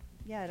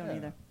 Yeah, I don't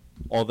either.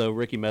 Although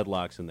Ricky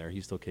Medlock's in there.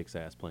 He still kicks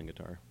ass playing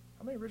guitar.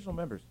 How many original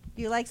members?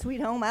 Do you like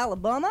Sweet Home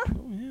Alabama?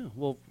 Oh, yeah.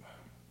 Well,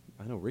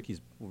 I know Ricky's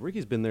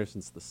been there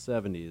since the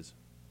 70s.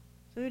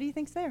 So who do you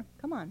think's there?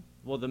 Come on.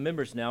 Well, the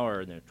members now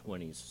are in their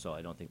 20s, so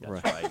I don't think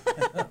that's right.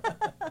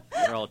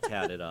 They're all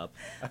tatted up.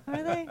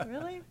 Are they?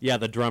 Really? Yeah,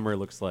 the drummer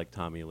looks like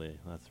Tommy Lee.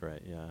 That's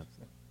right, yeah.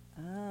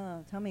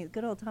 Oh,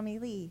 good old Tommy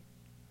Lee.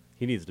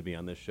 He needs to be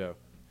on this show.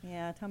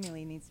 Yeah, Tommy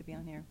Lee needs to be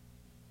on here.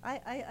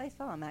 I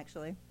saw him,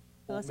 actually.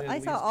 Old Man I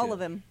saw Lee's all kid.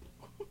 of him.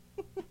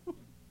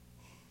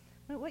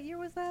 What year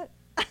was that?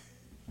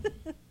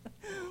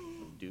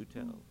 Do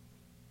tell.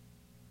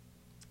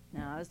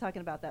 No, I was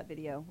talking about that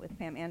video with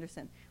Pam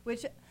Anderson,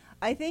 which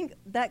I think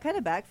that kind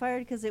of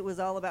backfired because it was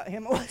all about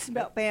him. It was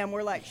about Pam.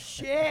 We're like,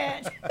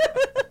 shit.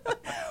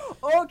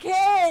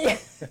 Okay.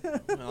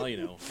 Well, you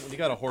know, when you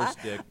got a horse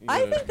dick. you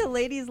I gotta think the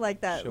ladies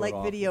like that show it off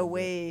a video little bit.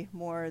 way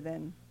more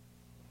than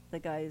the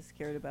guys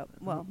cared about.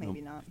 Well, maybe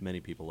No, not. Many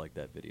people like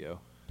that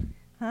video.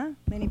 Huh?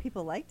 Many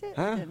people liked it?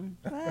 Huh? And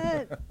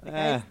what?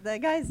 The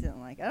guys didn't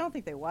like it. I don't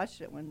think they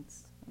watched it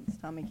once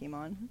Tommy came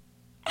on.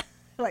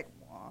 Like,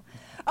 wah.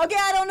 Okay,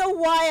 I don't know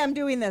why I'm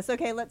doing this.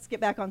 Okay, let's get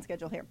back on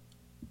schedule here.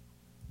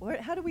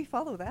 How do we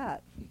follow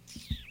that?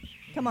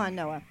 Come on,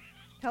 Noah.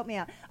 Help me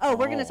out. Oh,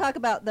 we're going to talk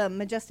about the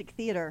Majestic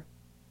Theater.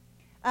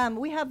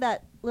 We have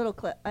that little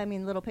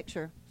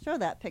picture. Show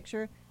that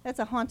picture. That's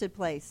a haunted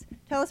place.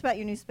 Tell us about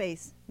your new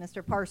space,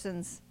 Mr.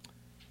 Parsons.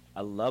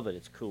 I love it.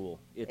 It's cool.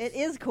 It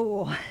is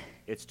cool.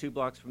 It's 2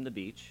 blocks from the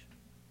beach.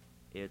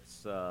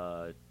 It's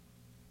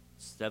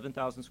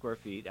 7,000 square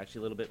feet, actually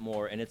a little bit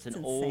more, and it's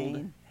an old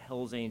insane.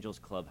 Hells Angels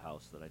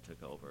clubhouse that I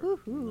took over.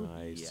 Woohoo.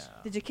 Nice.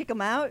 Yeah. Did you kick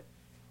him out?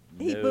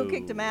 Who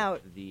kicked him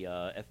out? The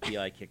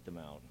FBI kicked him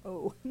out.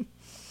 Oh.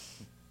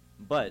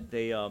 But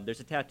they there's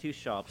a tattoo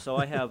shop, so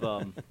I have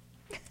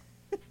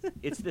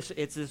It's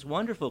this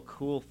wonderful,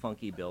 cool,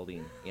 funky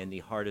building in the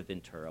heart of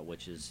Ventura,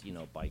 which is, you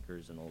know,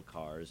 bikers and old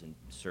cars and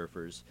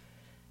surfers.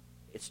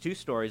 It's 2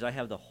 stories. I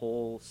have the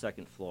whole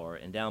 2nd floor,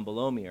 and down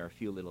below me are a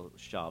few little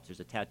shops. There's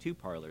a tattoo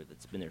parlor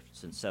that's been there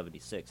since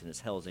 '76, and it's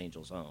Hell's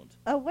Angels owned.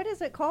 Oh, what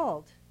is it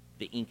called?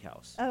 The Engh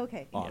House. Oh,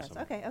 okay. Awesome.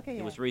 Okay, yeah.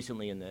 It was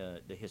recently in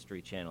the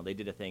History Channel. They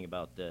did a thing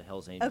about the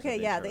Hell's Angels. Okay,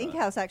 of yeah, the Ventura. Engh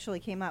House actually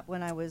came up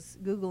when I was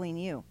Googling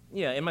you.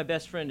 Yeah, and my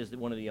best friend is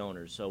one of the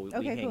owners, so we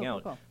hang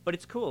out. Cool. But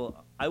it's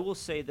cool. I will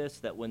say this,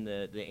 that when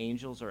the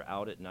Angels are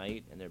out at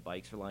night and their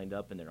bikes are lined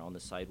up and they're on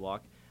the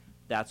sidewalk,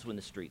 that's when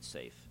the street's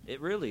safe.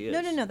 It really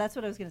is. No, that's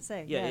what I was going to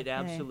say. Yeah, it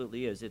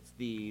absolutely is. It's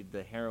the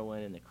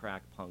heroin and the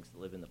crack punks that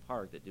live in the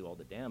park that do all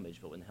the damage,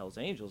 but when the Hells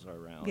Angels are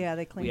around,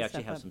 they clean we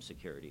actually stuff have up. some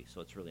security, so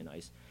it's really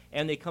nice.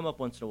 And they come up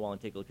once in a while and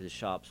take a look at the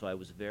shop, so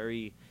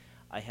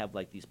I have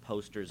like these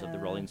posters of the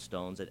Rolling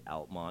Stones at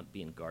Altamont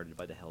being guarded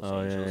by the Hells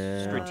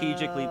Angels,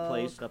 strategically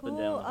placed up and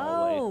down the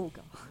hallway. Oh,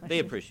 gosh. They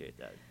appreciate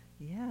that.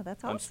 Yeah,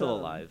 that's awesome. I'm still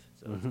alive,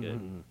 so it's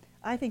good.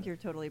 I think you're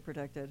totally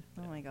protected.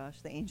 Oh my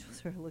gosh, the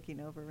Angels are looking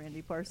over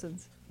Randy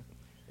Parsons.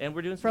 And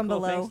we're doing some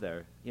cool things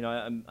there. You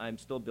know, I'm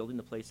still building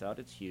the place out.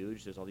 It's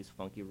huge. There's all these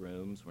funky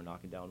rooms. We're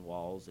knocking down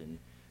walls and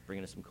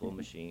bringing in some cool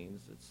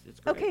machines. It's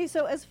great. Okay,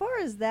 so as far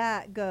as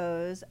that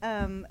goes,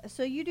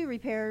 so you do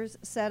repairs,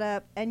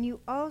 setup, and you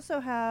also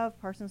have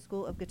Parsons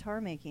School of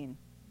Guitar Making.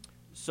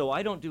 So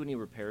I don't do any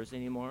repairs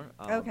anymore.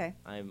 Okay.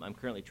 I'm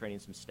currently training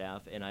some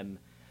staff, and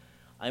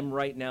I'm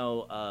right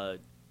now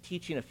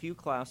teaching a few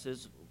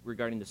classes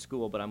regarding the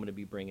school, but I'm going to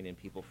be bringing in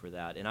people for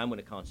that, and I'm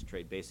going to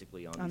concentrate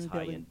basically on these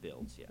high-end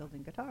builds. Yeah.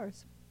 Building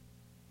guitars.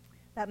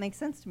 That makes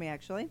sense to me,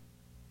 actually,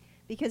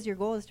 because your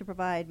goal is to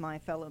provide my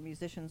fellow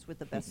musicians with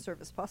the best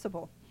service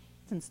possible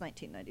since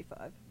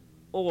 1995.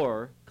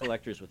 Or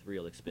collectors with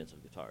real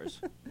expensive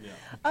guitars. Yeah.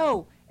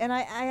 Oh, and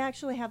I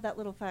actually have that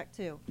little fact,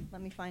 too.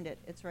 Let me find it.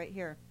 It's right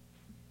here.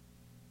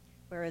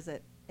 Where is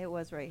it? It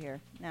was right here.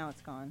 Now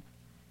it's gone.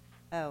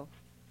 Oh,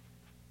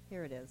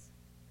 here it is.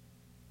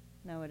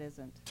 No, it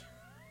isn't.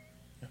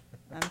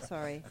 I'm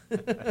sorry.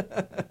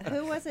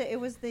 Who was it? It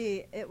was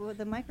the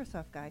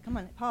Microsoft guy. Come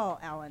on, Paul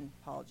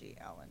G.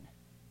 Allen.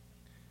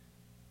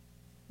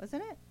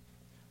 Wasn't it?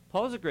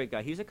 Paul's a great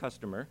guy. He's a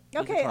customer. He's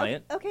Okay. a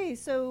client. Okay.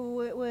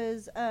 So it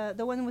was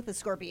the one with the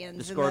scorpions.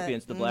 The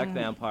scorpions, the black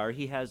vampire.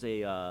 He has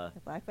a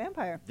the black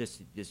vampire.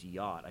 This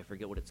yacht. I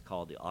forget what it's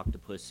called. The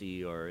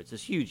Octopussy, or it's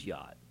this huge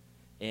yacht,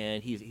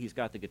 and he's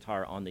got the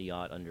guitar on the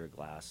yacht under a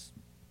glass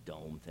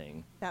dome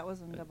thing. That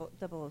was in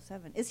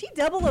 007. Is he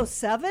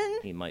 007?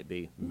 He might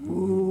be.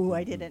 Ooh,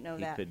 I didn't know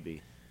that. He could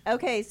be.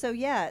 Okay, so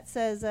yeah, it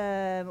says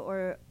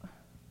or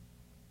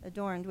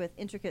adorned with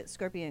intricate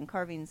scorpion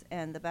carvings,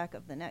 and the back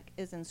of the neck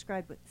is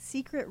inscribed with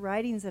secret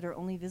writings that are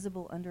only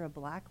visible under a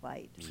black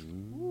light.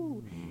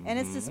 Ooh. And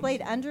it's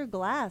displayed under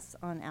glass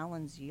on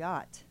Alan's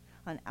yacht,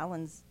 on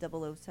Alan's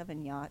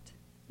 007 yacht.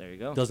 There you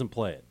go. Doesn't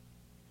play it.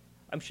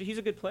 I'm sure he's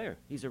a good player.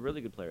 He's a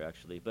really good player,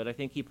 actually. But I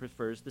think he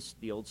prefers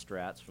the old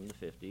Strats from the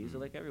 50s,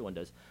 like everyone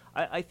does.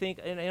 I think,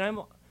 and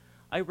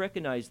I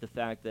recognize the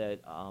fact that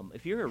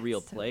if you're a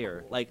real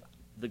player, like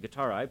the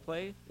guitar I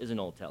play is an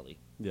old Telly.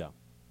 Yeah.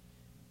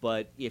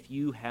 But if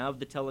you have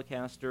the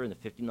Telecaster and the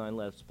 59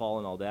 Les Paul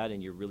and all that,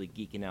 and you're really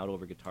geeking out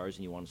over guitars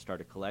and you want to start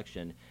a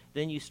collection,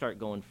 then you start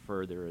going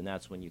further, and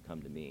that's when you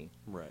come to me.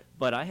 Right.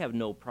 But I have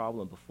no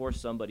problem. Before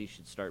somebody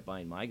should start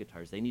buying my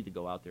guitars, they need to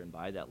go out there and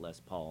buy that Les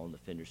Paul and the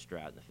Fender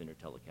Strat and the Fender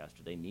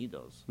Telecaster. They need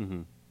those.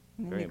 Mm-hmm.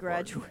 And then you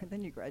graduate.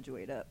 Then you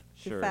graduate up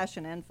Sure. to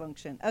fashion and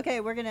function.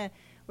 Okay, we're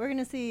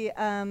gonna see.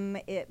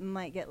 It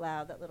might get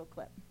loud. That little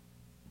clip.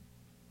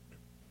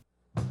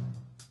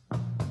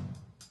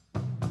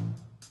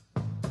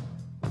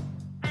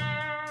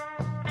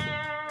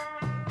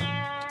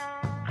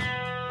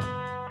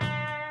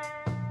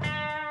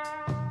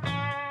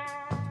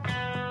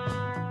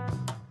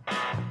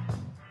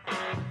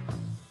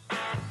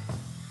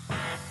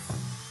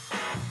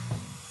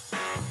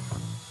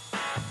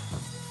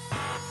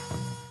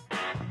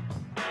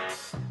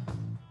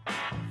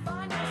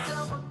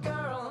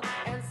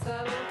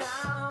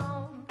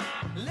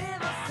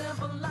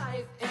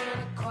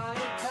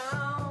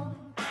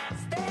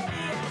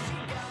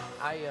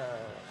 I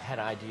had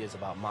ideas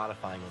about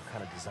modifying or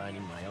kind of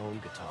designing my own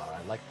guitar.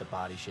 I liked the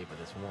body shape of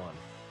this one.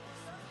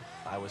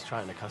 I was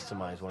trying to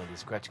customize one of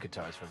these Gretsch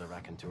guitars for the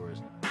Raconteurs.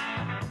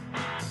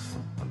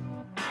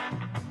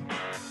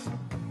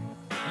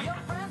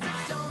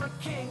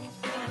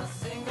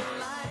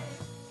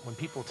 When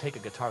people take a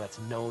guitar that's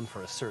known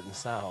for a certain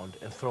sound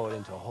and throw it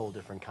into a whole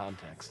different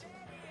context,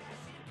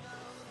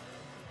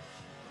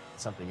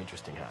 something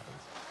interesting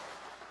happens.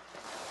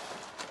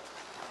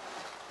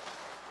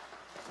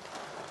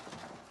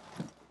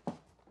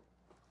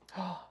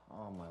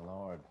 Oh, my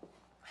Lord.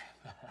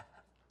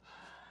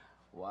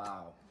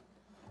 Wow.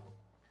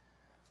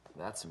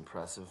 That's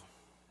impressive.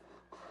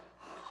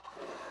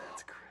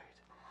 That's great.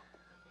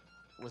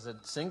 It was a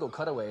single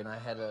cutaway, and I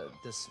had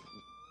this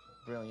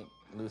brilliant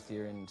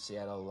luthier in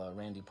Seattle,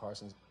 Randy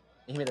Parsons.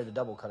 He made it a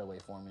double cutaway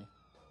for me.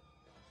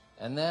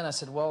 And then I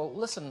said, well,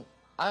 listen,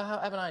 I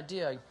have an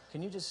idea.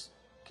 Can you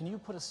can you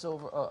put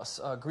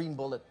a green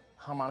bullet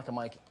harmonica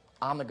mic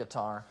on the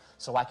guitar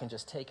so I can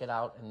just take it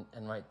out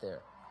and right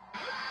there?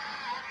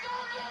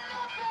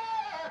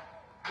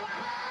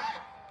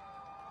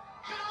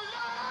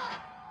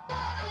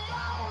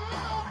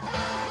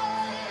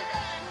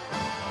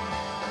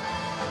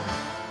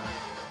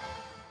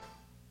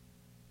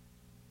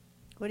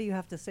 What do you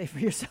have to say for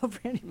yourself,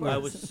 Randy? I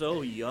was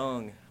so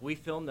young. We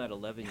filmed that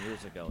 11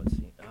 years ago.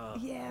 Oh,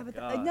 yeah, but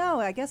God.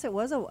 no, I guess it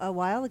was a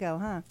while ago,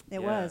 huh?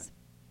 It was.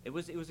 It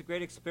was a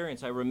great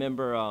experience. I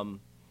remember I'm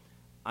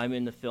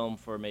in the film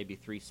for maybe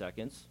 3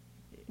 seconds.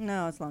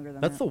 No, it's longer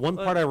than That's that. the one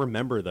part I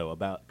remember, though,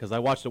 about because I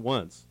watched it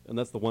once, and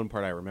that's the one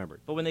part I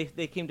remembered. But when they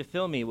came to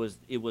film me,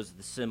 it was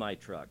the semi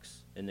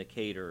trucks and the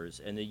caterers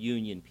and the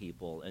union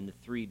people and the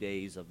 3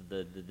 days of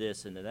the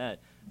this and the that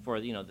for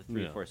the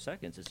 3 or 4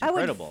 seconds. It's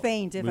incredible. I would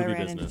faint if Movie I ran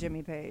business. into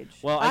Jimmy Page.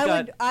 Well,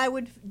 I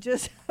would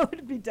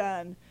be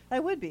done. I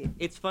would be.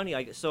 It's funny.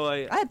 I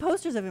had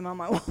posters of him on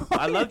my wall.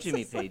 I love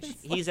Jimmy Page.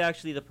 He's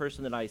actually the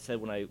person that I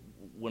said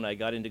when I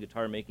got into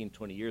guitar making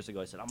 20 years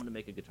ago, I said, I'm going to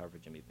make a guitar for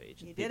Jimmy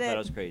Page. You did That it.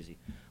 was crazy.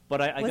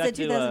 But I was got it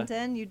to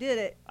 2010? You did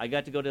it. I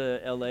got to go to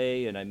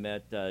L.A. and I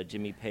met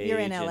Jimmy Page You're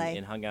in LA.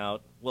 and hung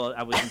out. Well,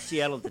 I was in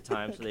Seattle at the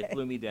time, so they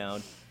flew me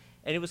down.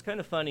 And it was kind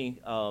of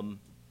funny.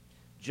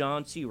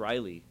 John C.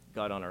 Reilly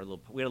got on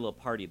we had a little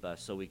party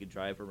bus so we could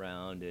drive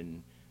around,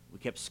 and we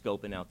kept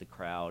scoping out the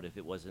crowd. If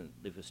it was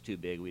too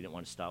big, we didn't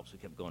want to stop, so we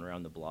kept going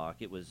around the block.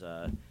 It was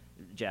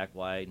Jack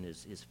White and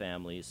his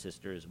family, his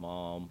sister, his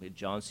mom.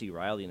 John C.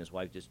 Reilly and his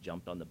wife just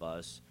jumped on the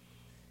bus.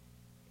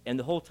 And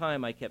the whole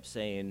time I kept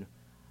saying,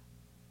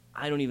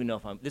 I don't even know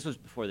if this was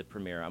before the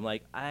premiere. I'm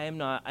like, I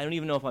don't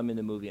even know if I'm in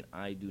the movie, and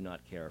I do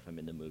not care if I'm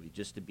in the movie,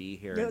 just to be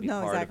here and be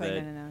part of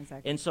it. No,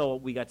 exactly. And so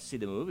we got to see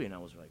the movie, and I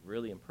was like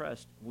really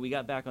impressed. When we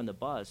got back on the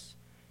bus,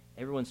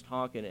 everyone's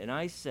talking, and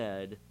I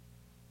said,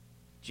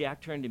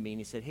 Jack turned to me and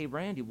he said, hey,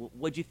 Randy,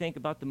 what'd you think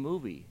about the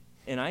movie?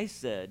 And I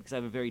said, because I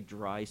have a very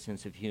dry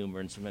sense of humor,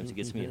 and sometimes it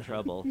gets me in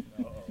trouble.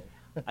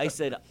 I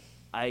said,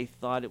 I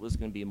thought it was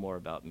going to be more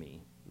about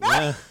me.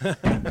 And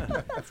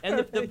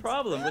the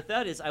problem with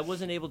that is I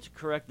wasn't able to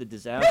correct the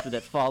disaster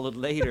that followed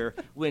later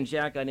when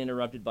Jack got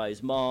interrupted by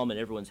his mom and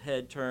everyone's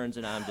head turns,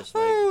 and I'm just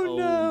like, oh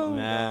no. my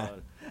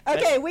God.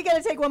 Okay, we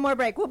got to take one more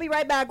break. We'll be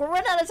right back. We're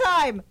running out of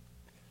time.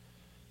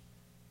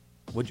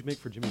 What'd you make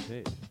for Jimmy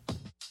Page?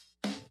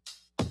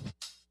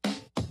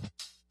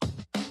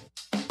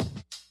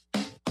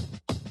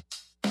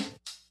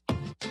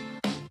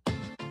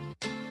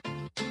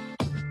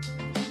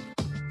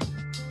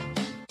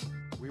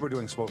 We were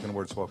doing spoken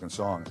word, spoken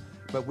song,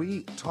 but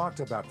we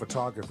talked about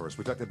photographers,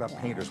 we talked about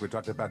painters, we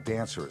talked about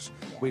dancers,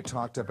 we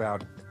talked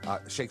about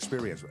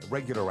Shakespeareans,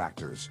 regular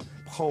actors,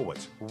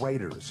 poets,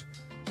 writers.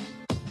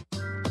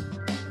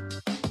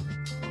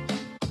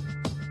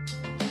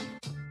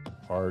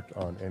 Art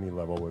on any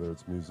level, whether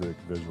it's music,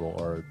 visual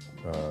art,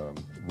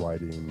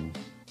 writing,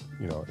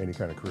 any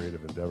kind of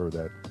creative endeavor,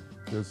 that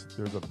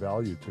there's a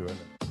value to it.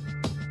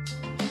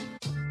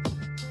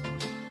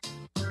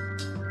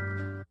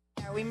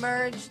 We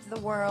merged the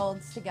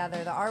worlds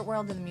together, the art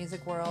world and the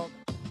music world.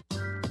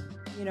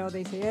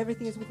 They say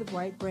everything is with the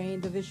right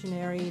brain, the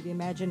visionary, the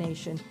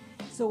imagination.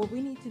 So what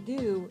we need to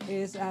do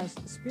is, as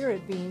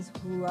spirit beings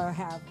who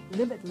have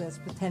limitless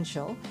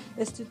potential,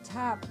 is to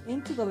tap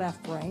into the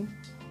left brain.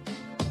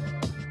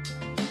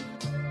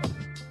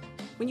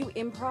 When you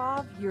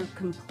improv, you're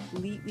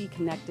completely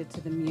connected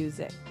to the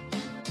music.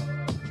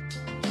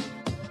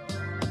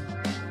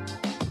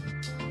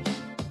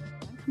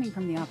 Coming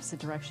from the opposite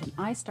direction.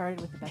 I started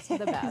with the best of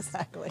the best.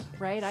 Exactly.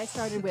 Right? I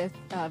started with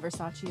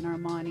Versace and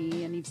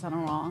Armani and Yves Saint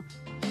Laurent.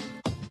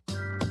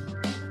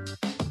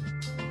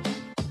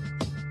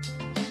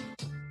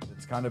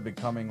 It's kind of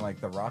becoming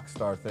like the rock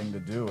star thing to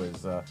do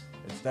is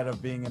instead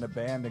of being in a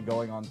band and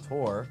going on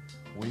tour,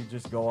 we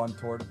just go on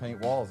tour to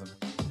paint walls.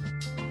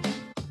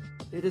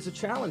 It is a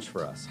challenge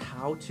for us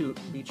how to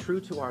be true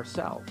to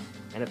ourselves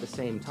and at the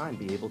same time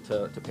be able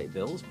to pay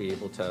bills, be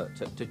able to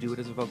do it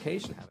as a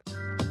vocation.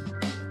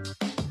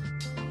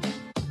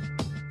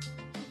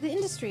 The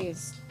industry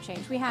has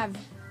changed. We have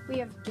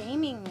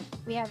gaming,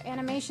 we have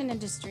animation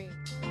industry.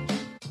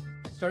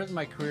 I started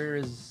my career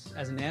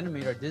as an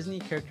animator, a Disney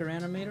character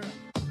animator.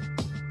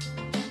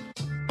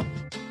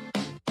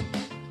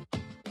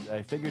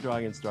 A figure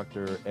drawing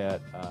instructor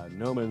at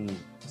Noman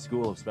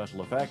School of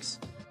Special Effects.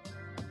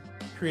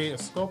 Create a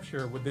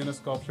sculpture within a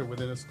sculpture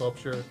within a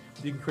sculpture.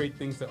 You can create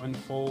things that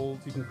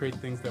unfold, you can create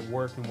things that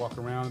work and walk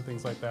around and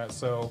things like that.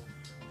 So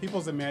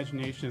people's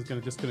imagination is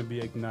just going to be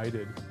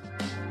ignited.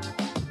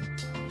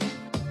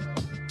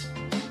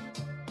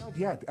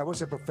 Yeah, I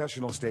was a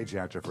professional stage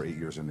actor for 8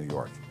 years in New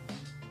York.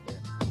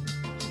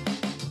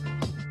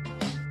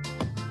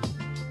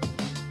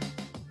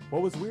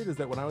 What was weird is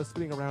that when I was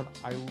spinning around,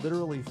 I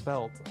literally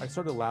I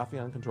started laughing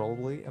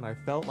uncontrollably, and I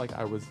felt like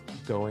I was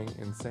going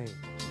insane.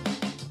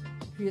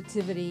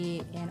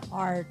 Creativity and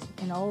art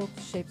in all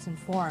shapes and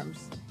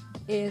forms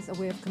is a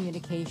way of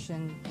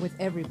communication with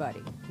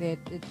everybody. It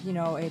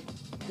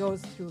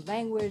goes through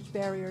language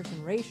barriers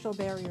and racial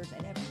barriers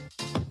and everything.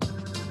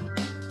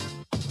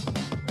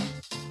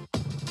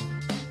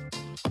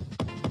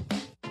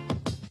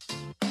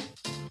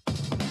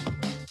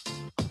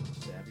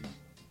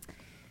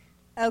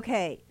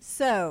 Okay,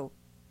 so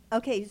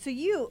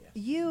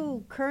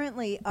you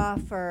currently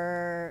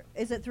offer,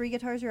 is it 3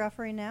 guitars you're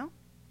offering now?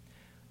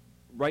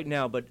 Right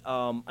now, but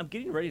I'm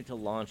getting ready to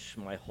launch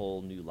my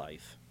whole new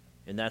life.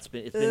 And it's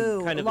been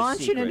kind of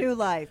launching a secret. a new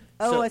life.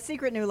 Oh, So- a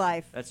secret new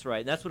life. That's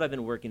right. That's what I've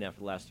been working at for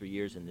the last 3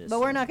 years in this. But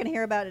we're not going to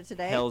hear about it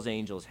today. Hell's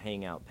Angels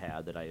hangout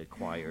pad that I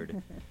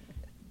acquired.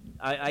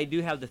 I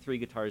do have the 3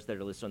 guitars that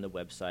are listed on the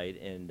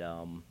website,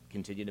 and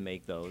continue to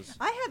make those.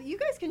 You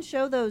guys can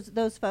show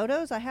those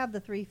photos. I have the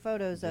 3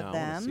 photos of I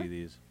them. want to see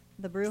these.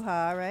 The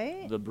Bruja,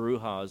 right? The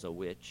Bruja is a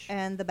witch.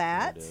 And the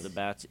bat. The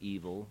bat's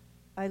evil.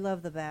 I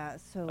love the bat.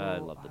 So I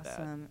love the bat.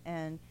 awesome.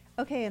 And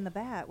okay, and the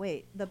bat.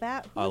 Wait, the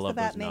bat. I Who was love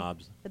the bat those made?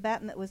 knobs. The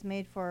bat was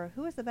made for.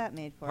 Who was the bat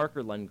made for?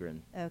 Parker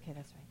Lundgren. Okay,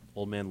 that's right.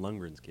 Old man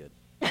Lundgren's kid.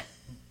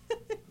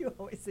 You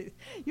always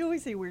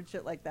see weird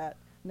shit like that.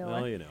 No.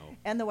 Well, you know.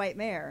 And the white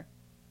mare.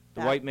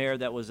 The White Mare,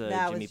 that was a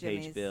that Jimmy was Page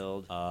Jimmy's.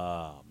 build.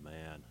 Oh,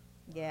 man.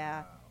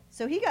 Yeah.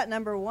 So he got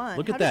number 1.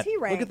 Look How at that. does he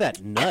rank? Look at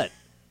that nut.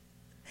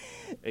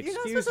 You're not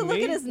Excuse supposed to look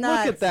me? at his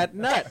nuts. Look at that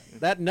nut.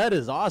 That nut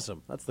is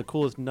awesome. That's the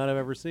coolest nut I've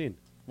ever seen.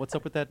 What's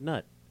up with that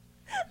nut?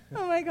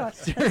 Oh my god.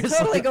 Seriously. That's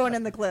totally going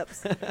in the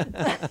clips.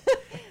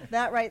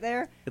 That right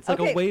there. It's like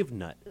Okay, a wave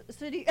nut.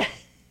 So do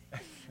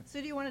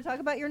you want to talk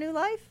about your new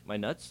life? My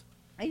nuts?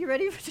 Are you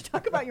ready to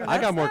talk about your nuts?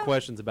 I got more now?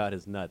 questions about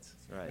his nuts.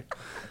 That's right.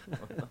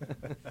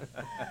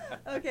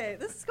 Okay,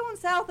 this is going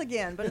south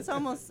again, but it's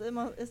almost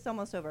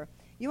over.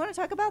 You want to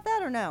talk about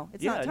that or no?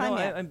 It's not time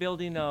yet. I'm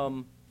building.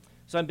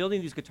 So I'm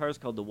building these guitars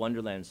called the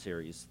Wonderland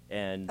series,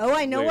 and Oh,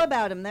 I know we're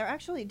about them. They're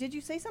actually. Did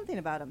you say something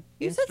about them?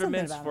 You said something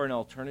instruments about for 'em. an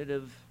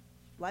alternative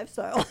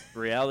Lifestyle.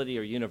 reality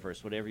or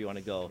universe, whatever you want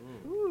to go.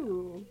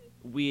 Ooh.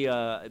 We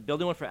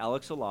building one for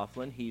Alex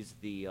O'Loughlin. He's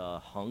the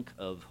hunk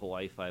of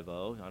Hawaii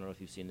Five-0. I don't know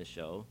if you've seen the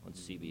show on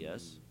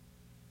CBS.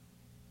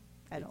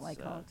 I don't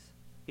like hunks.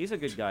 He's a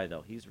good guy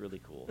though. He's really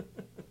cool.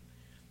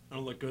 I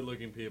don't like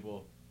good-looking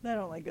people. I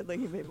don't like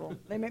good-looking people.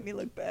 They make me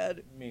look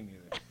bad. Me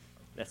neither.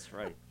 That's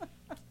right.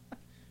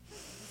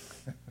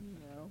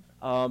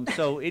 No.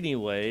 So,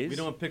 anyways, We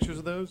don't have pictures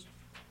of those?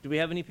 do we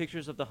have any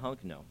pictures of the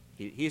hunk? No.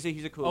 He's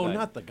a cool Oh, guy.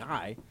 not the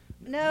guy.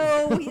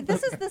 No,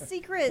 this is the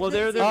secret. Well, This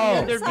they're is the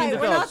being inside.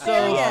 We're developed. not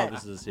there So yet.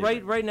 this is a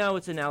secret. right now,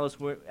 it's an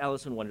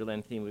Alice in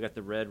Wonderland theme. We got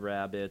the red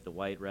rabbit, the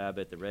white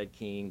rabbit, the red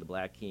king, the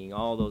black king,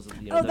 all those.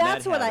 You know, Oh, the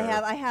that's Mad what I Hatter.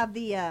 have.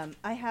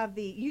 I have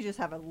the. You just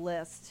have a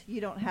list. You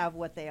don't have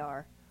what they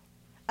are.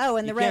 Oh,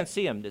 and You the red. can't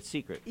see them. It's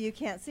secret. You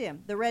can't see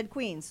them. The red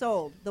queen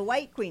sold. The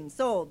white queen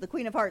sold. The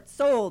queen of hearts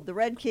sold. The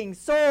red king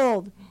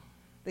sold.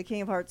 The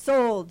king of hearts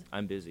sold.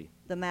 I'm busy.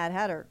 The Mad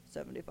Hatter,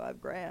 75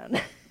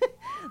 grand.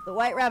 The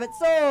white rabbit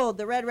sold.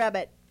 The red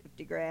rabbit,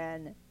 50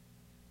 grand.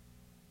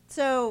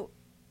 So,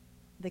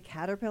 the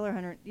caterpillar,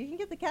 100. You can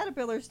get the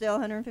caterpillar still,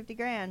 150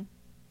 grand.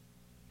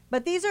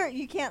 But these are,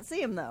 you can't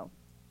see them though,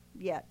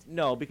 yet.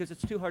 No, because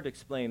it's too hard to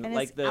explain. And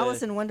like it's the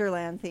Alice in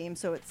Wonderland theme,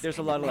 so it's there's a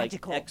kinda lot of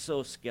magical. like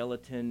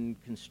exoskeleton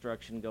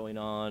construction going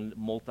on,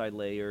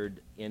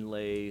 multi-layered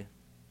inlay,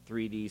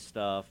 3D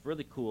stuff.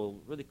 Really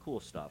cool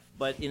stuff.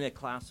 But in a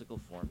classical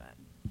format.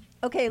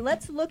 Okay,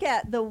 let's look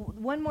at the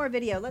one more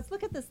video. Let's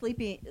look at the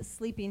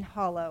sleeping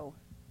hollow,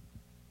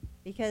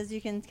 because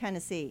you can kind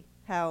of see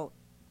how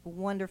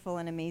wonderful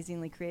and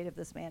amazingly creative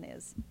this man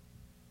is.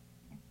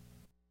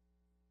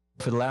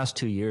 For the last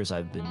 2 years,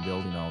 I've been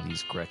building all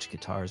these Gretsch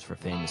guitars for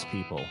famous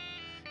people,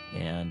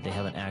 and they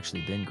haven't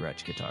actually been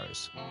Gretsch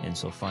guitars. And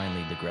so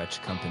finally, the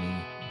Gretsch company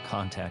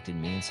contacted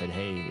me and said,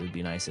 hey, it would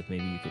be nice if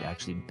maybe you could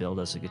actually build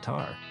us a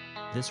guitar.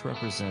 This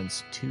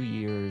represents 2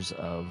 years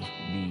of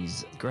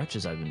these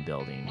Gretsches I've been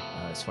building,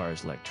 as far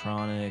as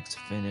electronics,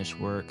 finish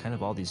work, kind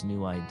of all these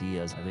new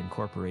ideas. I've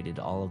incorporated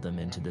all of them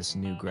into this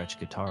new Gretsch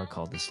guitar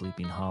called the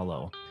Sleeping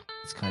Hollow.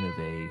 It's kind of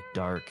a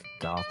dark,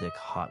 gothic,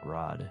 hot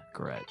rod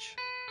Gretsch.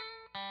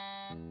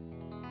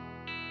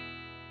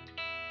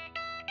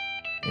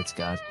 It's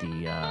got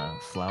the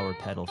flower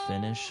petal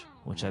finish,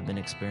 which I've been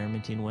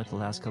experimenting with the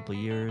last couple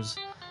of years.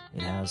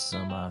 It has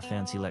some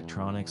fancy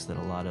electronics that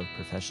a lot of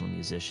professional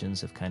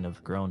musicians have kind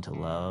of grown to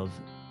love.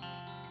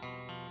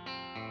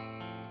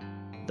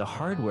 The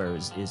hardware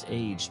is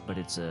aged, but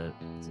it's a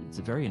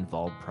very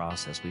involved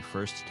process. We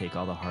first take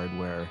all the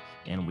hardware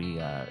and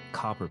we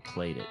copper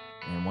plate it.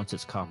 And once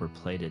it's copper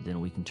plated,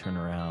 then we can turn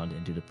around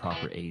and do the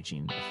proper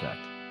aging effect.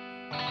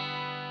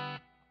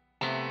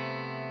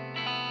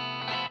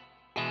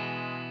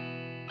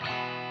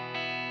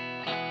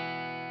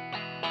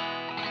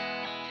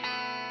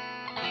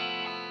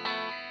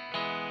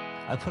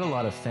 I put a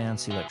lot of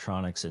fancy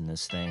electronics in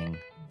this thing,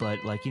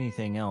 but like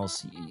anything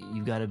else,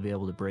 you've got to be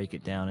able to break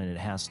it down, and it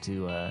has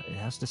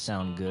to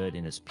sound good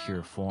in its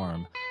pure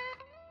form.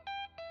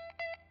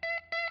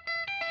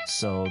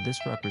 So this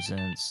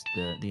represents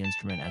the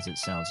instrument as it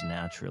sounds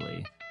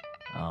naturally,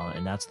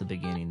 and that's the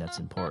beginning. That's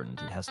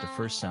important. It has to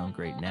first sound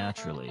great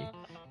naturally,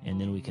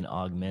 and then we can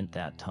augment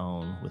that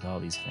tone with all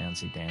these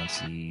fancy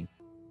dancy,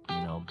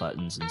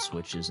 buttons and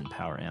switches and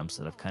power amps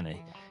that I've kind of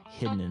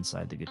hidden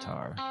inside the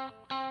guitar.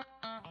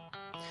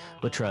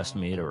 But trust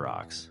me, it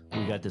rocks.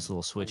 We got this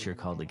little switch here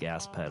called the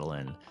gas pedal,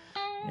 and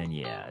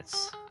yeah,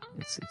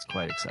 it's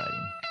quite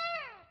exciting.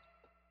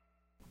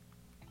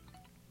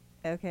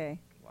 Okay.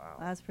 Wow.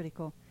 That's pretty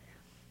cool.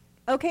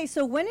 Okay,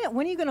 so when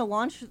are you going to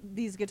launch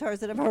these guitars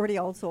that have already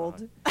all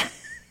sold?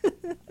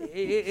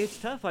 It's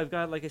tough. I've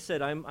got, like I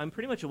said, I'm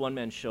pretty much a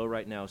one-man show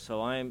right now.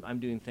 So I'm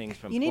doing things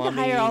from. You need to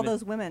hire all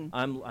those women.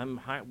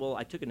 Well,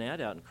 I took an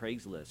ad out on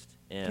Craigslist.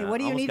 And okay, what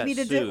do you need me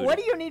to do? What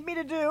do you need me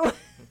to do?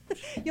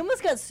 You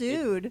almost got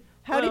sued.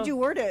 How did you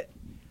word it?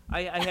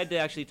 I had to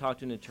actually talk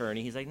to an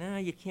attorney. He's like, nah,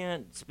 you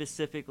can't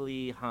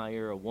specifically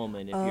hire a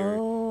woman if you're,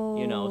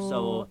 you know.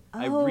 So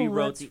I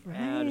rewrote the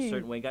ad a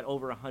certain way. Got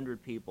over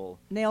 100 people.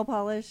 Nail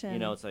polish. And you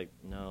know, it's like,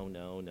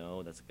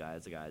 no, that's a guy,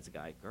 it's a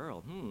guy.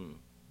 Girl,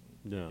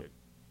 Yeah.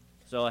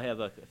 So I have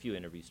a few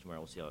interviews tomorrow.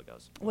 We'll see how it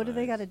goes. What do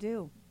they got to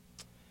do?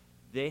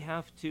 They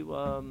have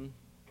to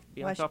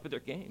be on top of their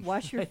game.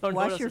 Wash your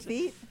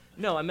feet?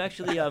 No, I'm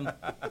actually I'm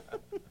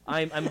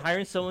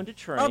hiring someone to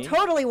train. I'll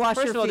totally wash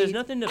your feet. First of all, there's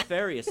nothing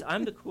nefarious.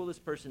 I'm the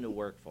coolest person to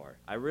work for.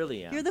 I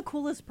really am. You're the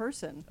coolest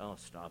person. Oh,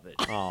 stop it.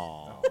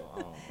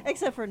 Oh.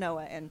 Except for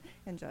Noah and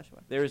Joshua.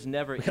 There is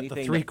never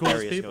anything three coolest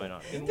nefarious people going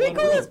on. Three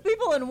coolest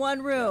people in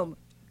one room.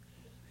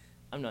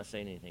 I'm not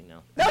saying anything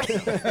now.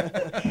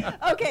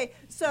 Okay,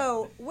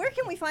 so where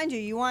can we find you?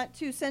 You want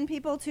to send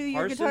people to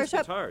your guitar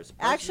shop? Parsons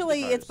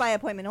Actually, Guitars. it's by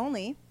appointment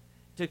only.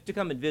 To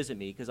come and visit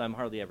me, because I'm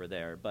hardly ever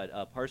there.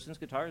 But Parsons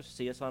Guitars,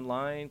 see us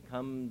online.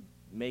 Come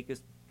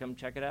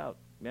check it out.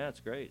 Yeah,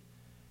 it's great.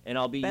 And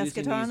I'll be Best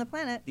using guitar on the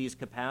planet. These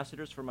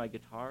capacitors for my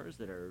guitars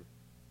that are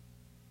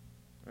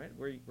right.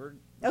 We're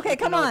okay.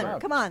 Come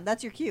on.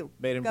 That's your cue.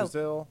 Made in Go.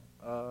 Brazil.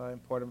 I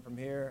import them from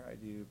here. I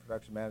do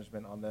production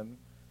management on them.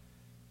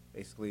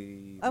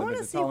 Basically, I want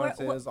to see all this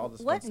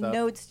what fun stuff.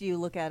 notes do you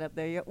look at up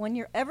there?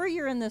 Whenever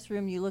you're in this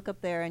room, you look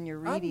up there and you're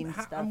reading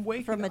stuff I'm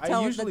waking from the up.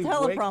 I usually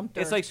teleprompter.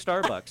 It's like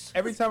Starbucks.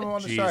 Every time I'm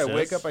on the show, I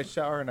wake up, I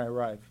shower, and I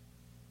arrive.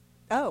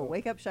 Oh,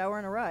 wake up, shower,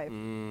 and arrive.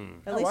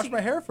 I wash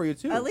my hair for you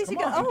too. At least Come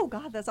you got. on. Oh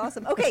God, that's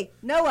awesome. Okay,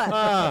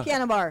 Noah,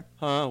 piano bar.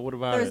 What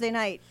about Thursday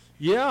night?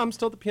 Yeah, I'm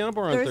still at the piano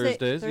bar on Thursdays.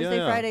 Thursday,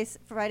 yeah.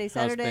 Friday,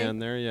 Saturday. House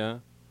band there, yeah.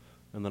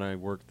 And then I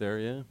work there,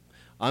 yeah.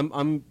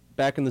 I'm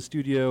back in the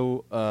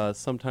studio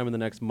sometime in the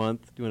next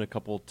month doing a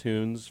couple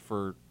tunes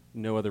for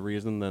no other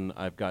reason than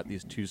I've got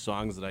these two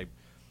songs that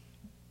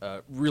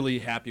I'm really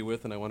happy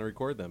with and I want to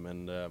record them.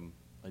 And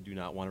I do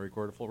not want to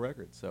record a full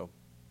record. So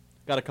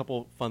got a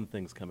couple fun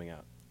things coming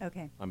out.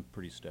 Okay. I'm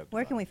pretty stoked.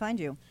 Where can we find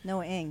you?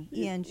 Noah Engh,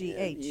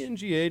 E-N-G-H.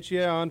 E-N-G-H,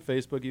 yeah, on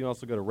Facebook. You can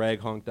also go to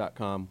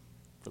raghonk.com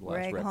for the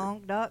last record.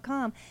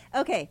 Raghonk.com.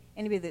 Okay,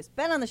 anybody that's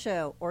been on the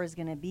show or is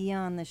going to be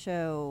on the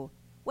show,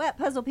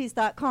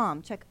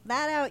 wetpuzzlepiece.com. Check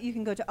that out. You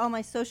can go to all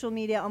my social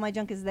media. All my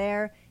junk is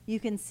there. You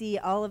can see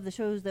all of the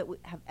shows that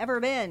have ever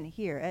been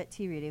here at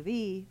T-Radio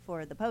V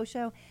for the post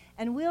show.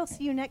 And we'll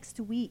see you next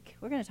week.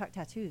 We're going to talk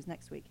tattoos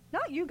next week.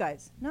 Not you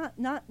guys. Not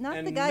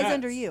the guys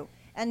under you.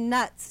 And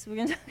nuts. We're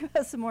going to talk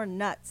about some more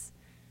nuts.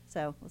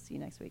 So we'll see you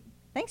next week.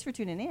 Thanks for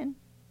tuning in.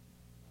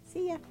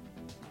 See ya.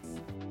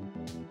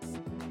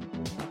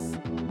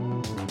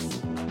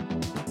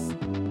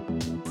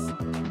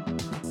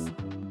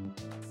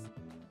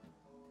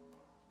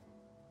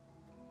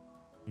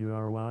 You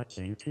are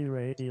watching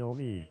T-Radio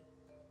V,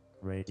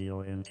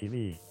 Radio and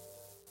TV.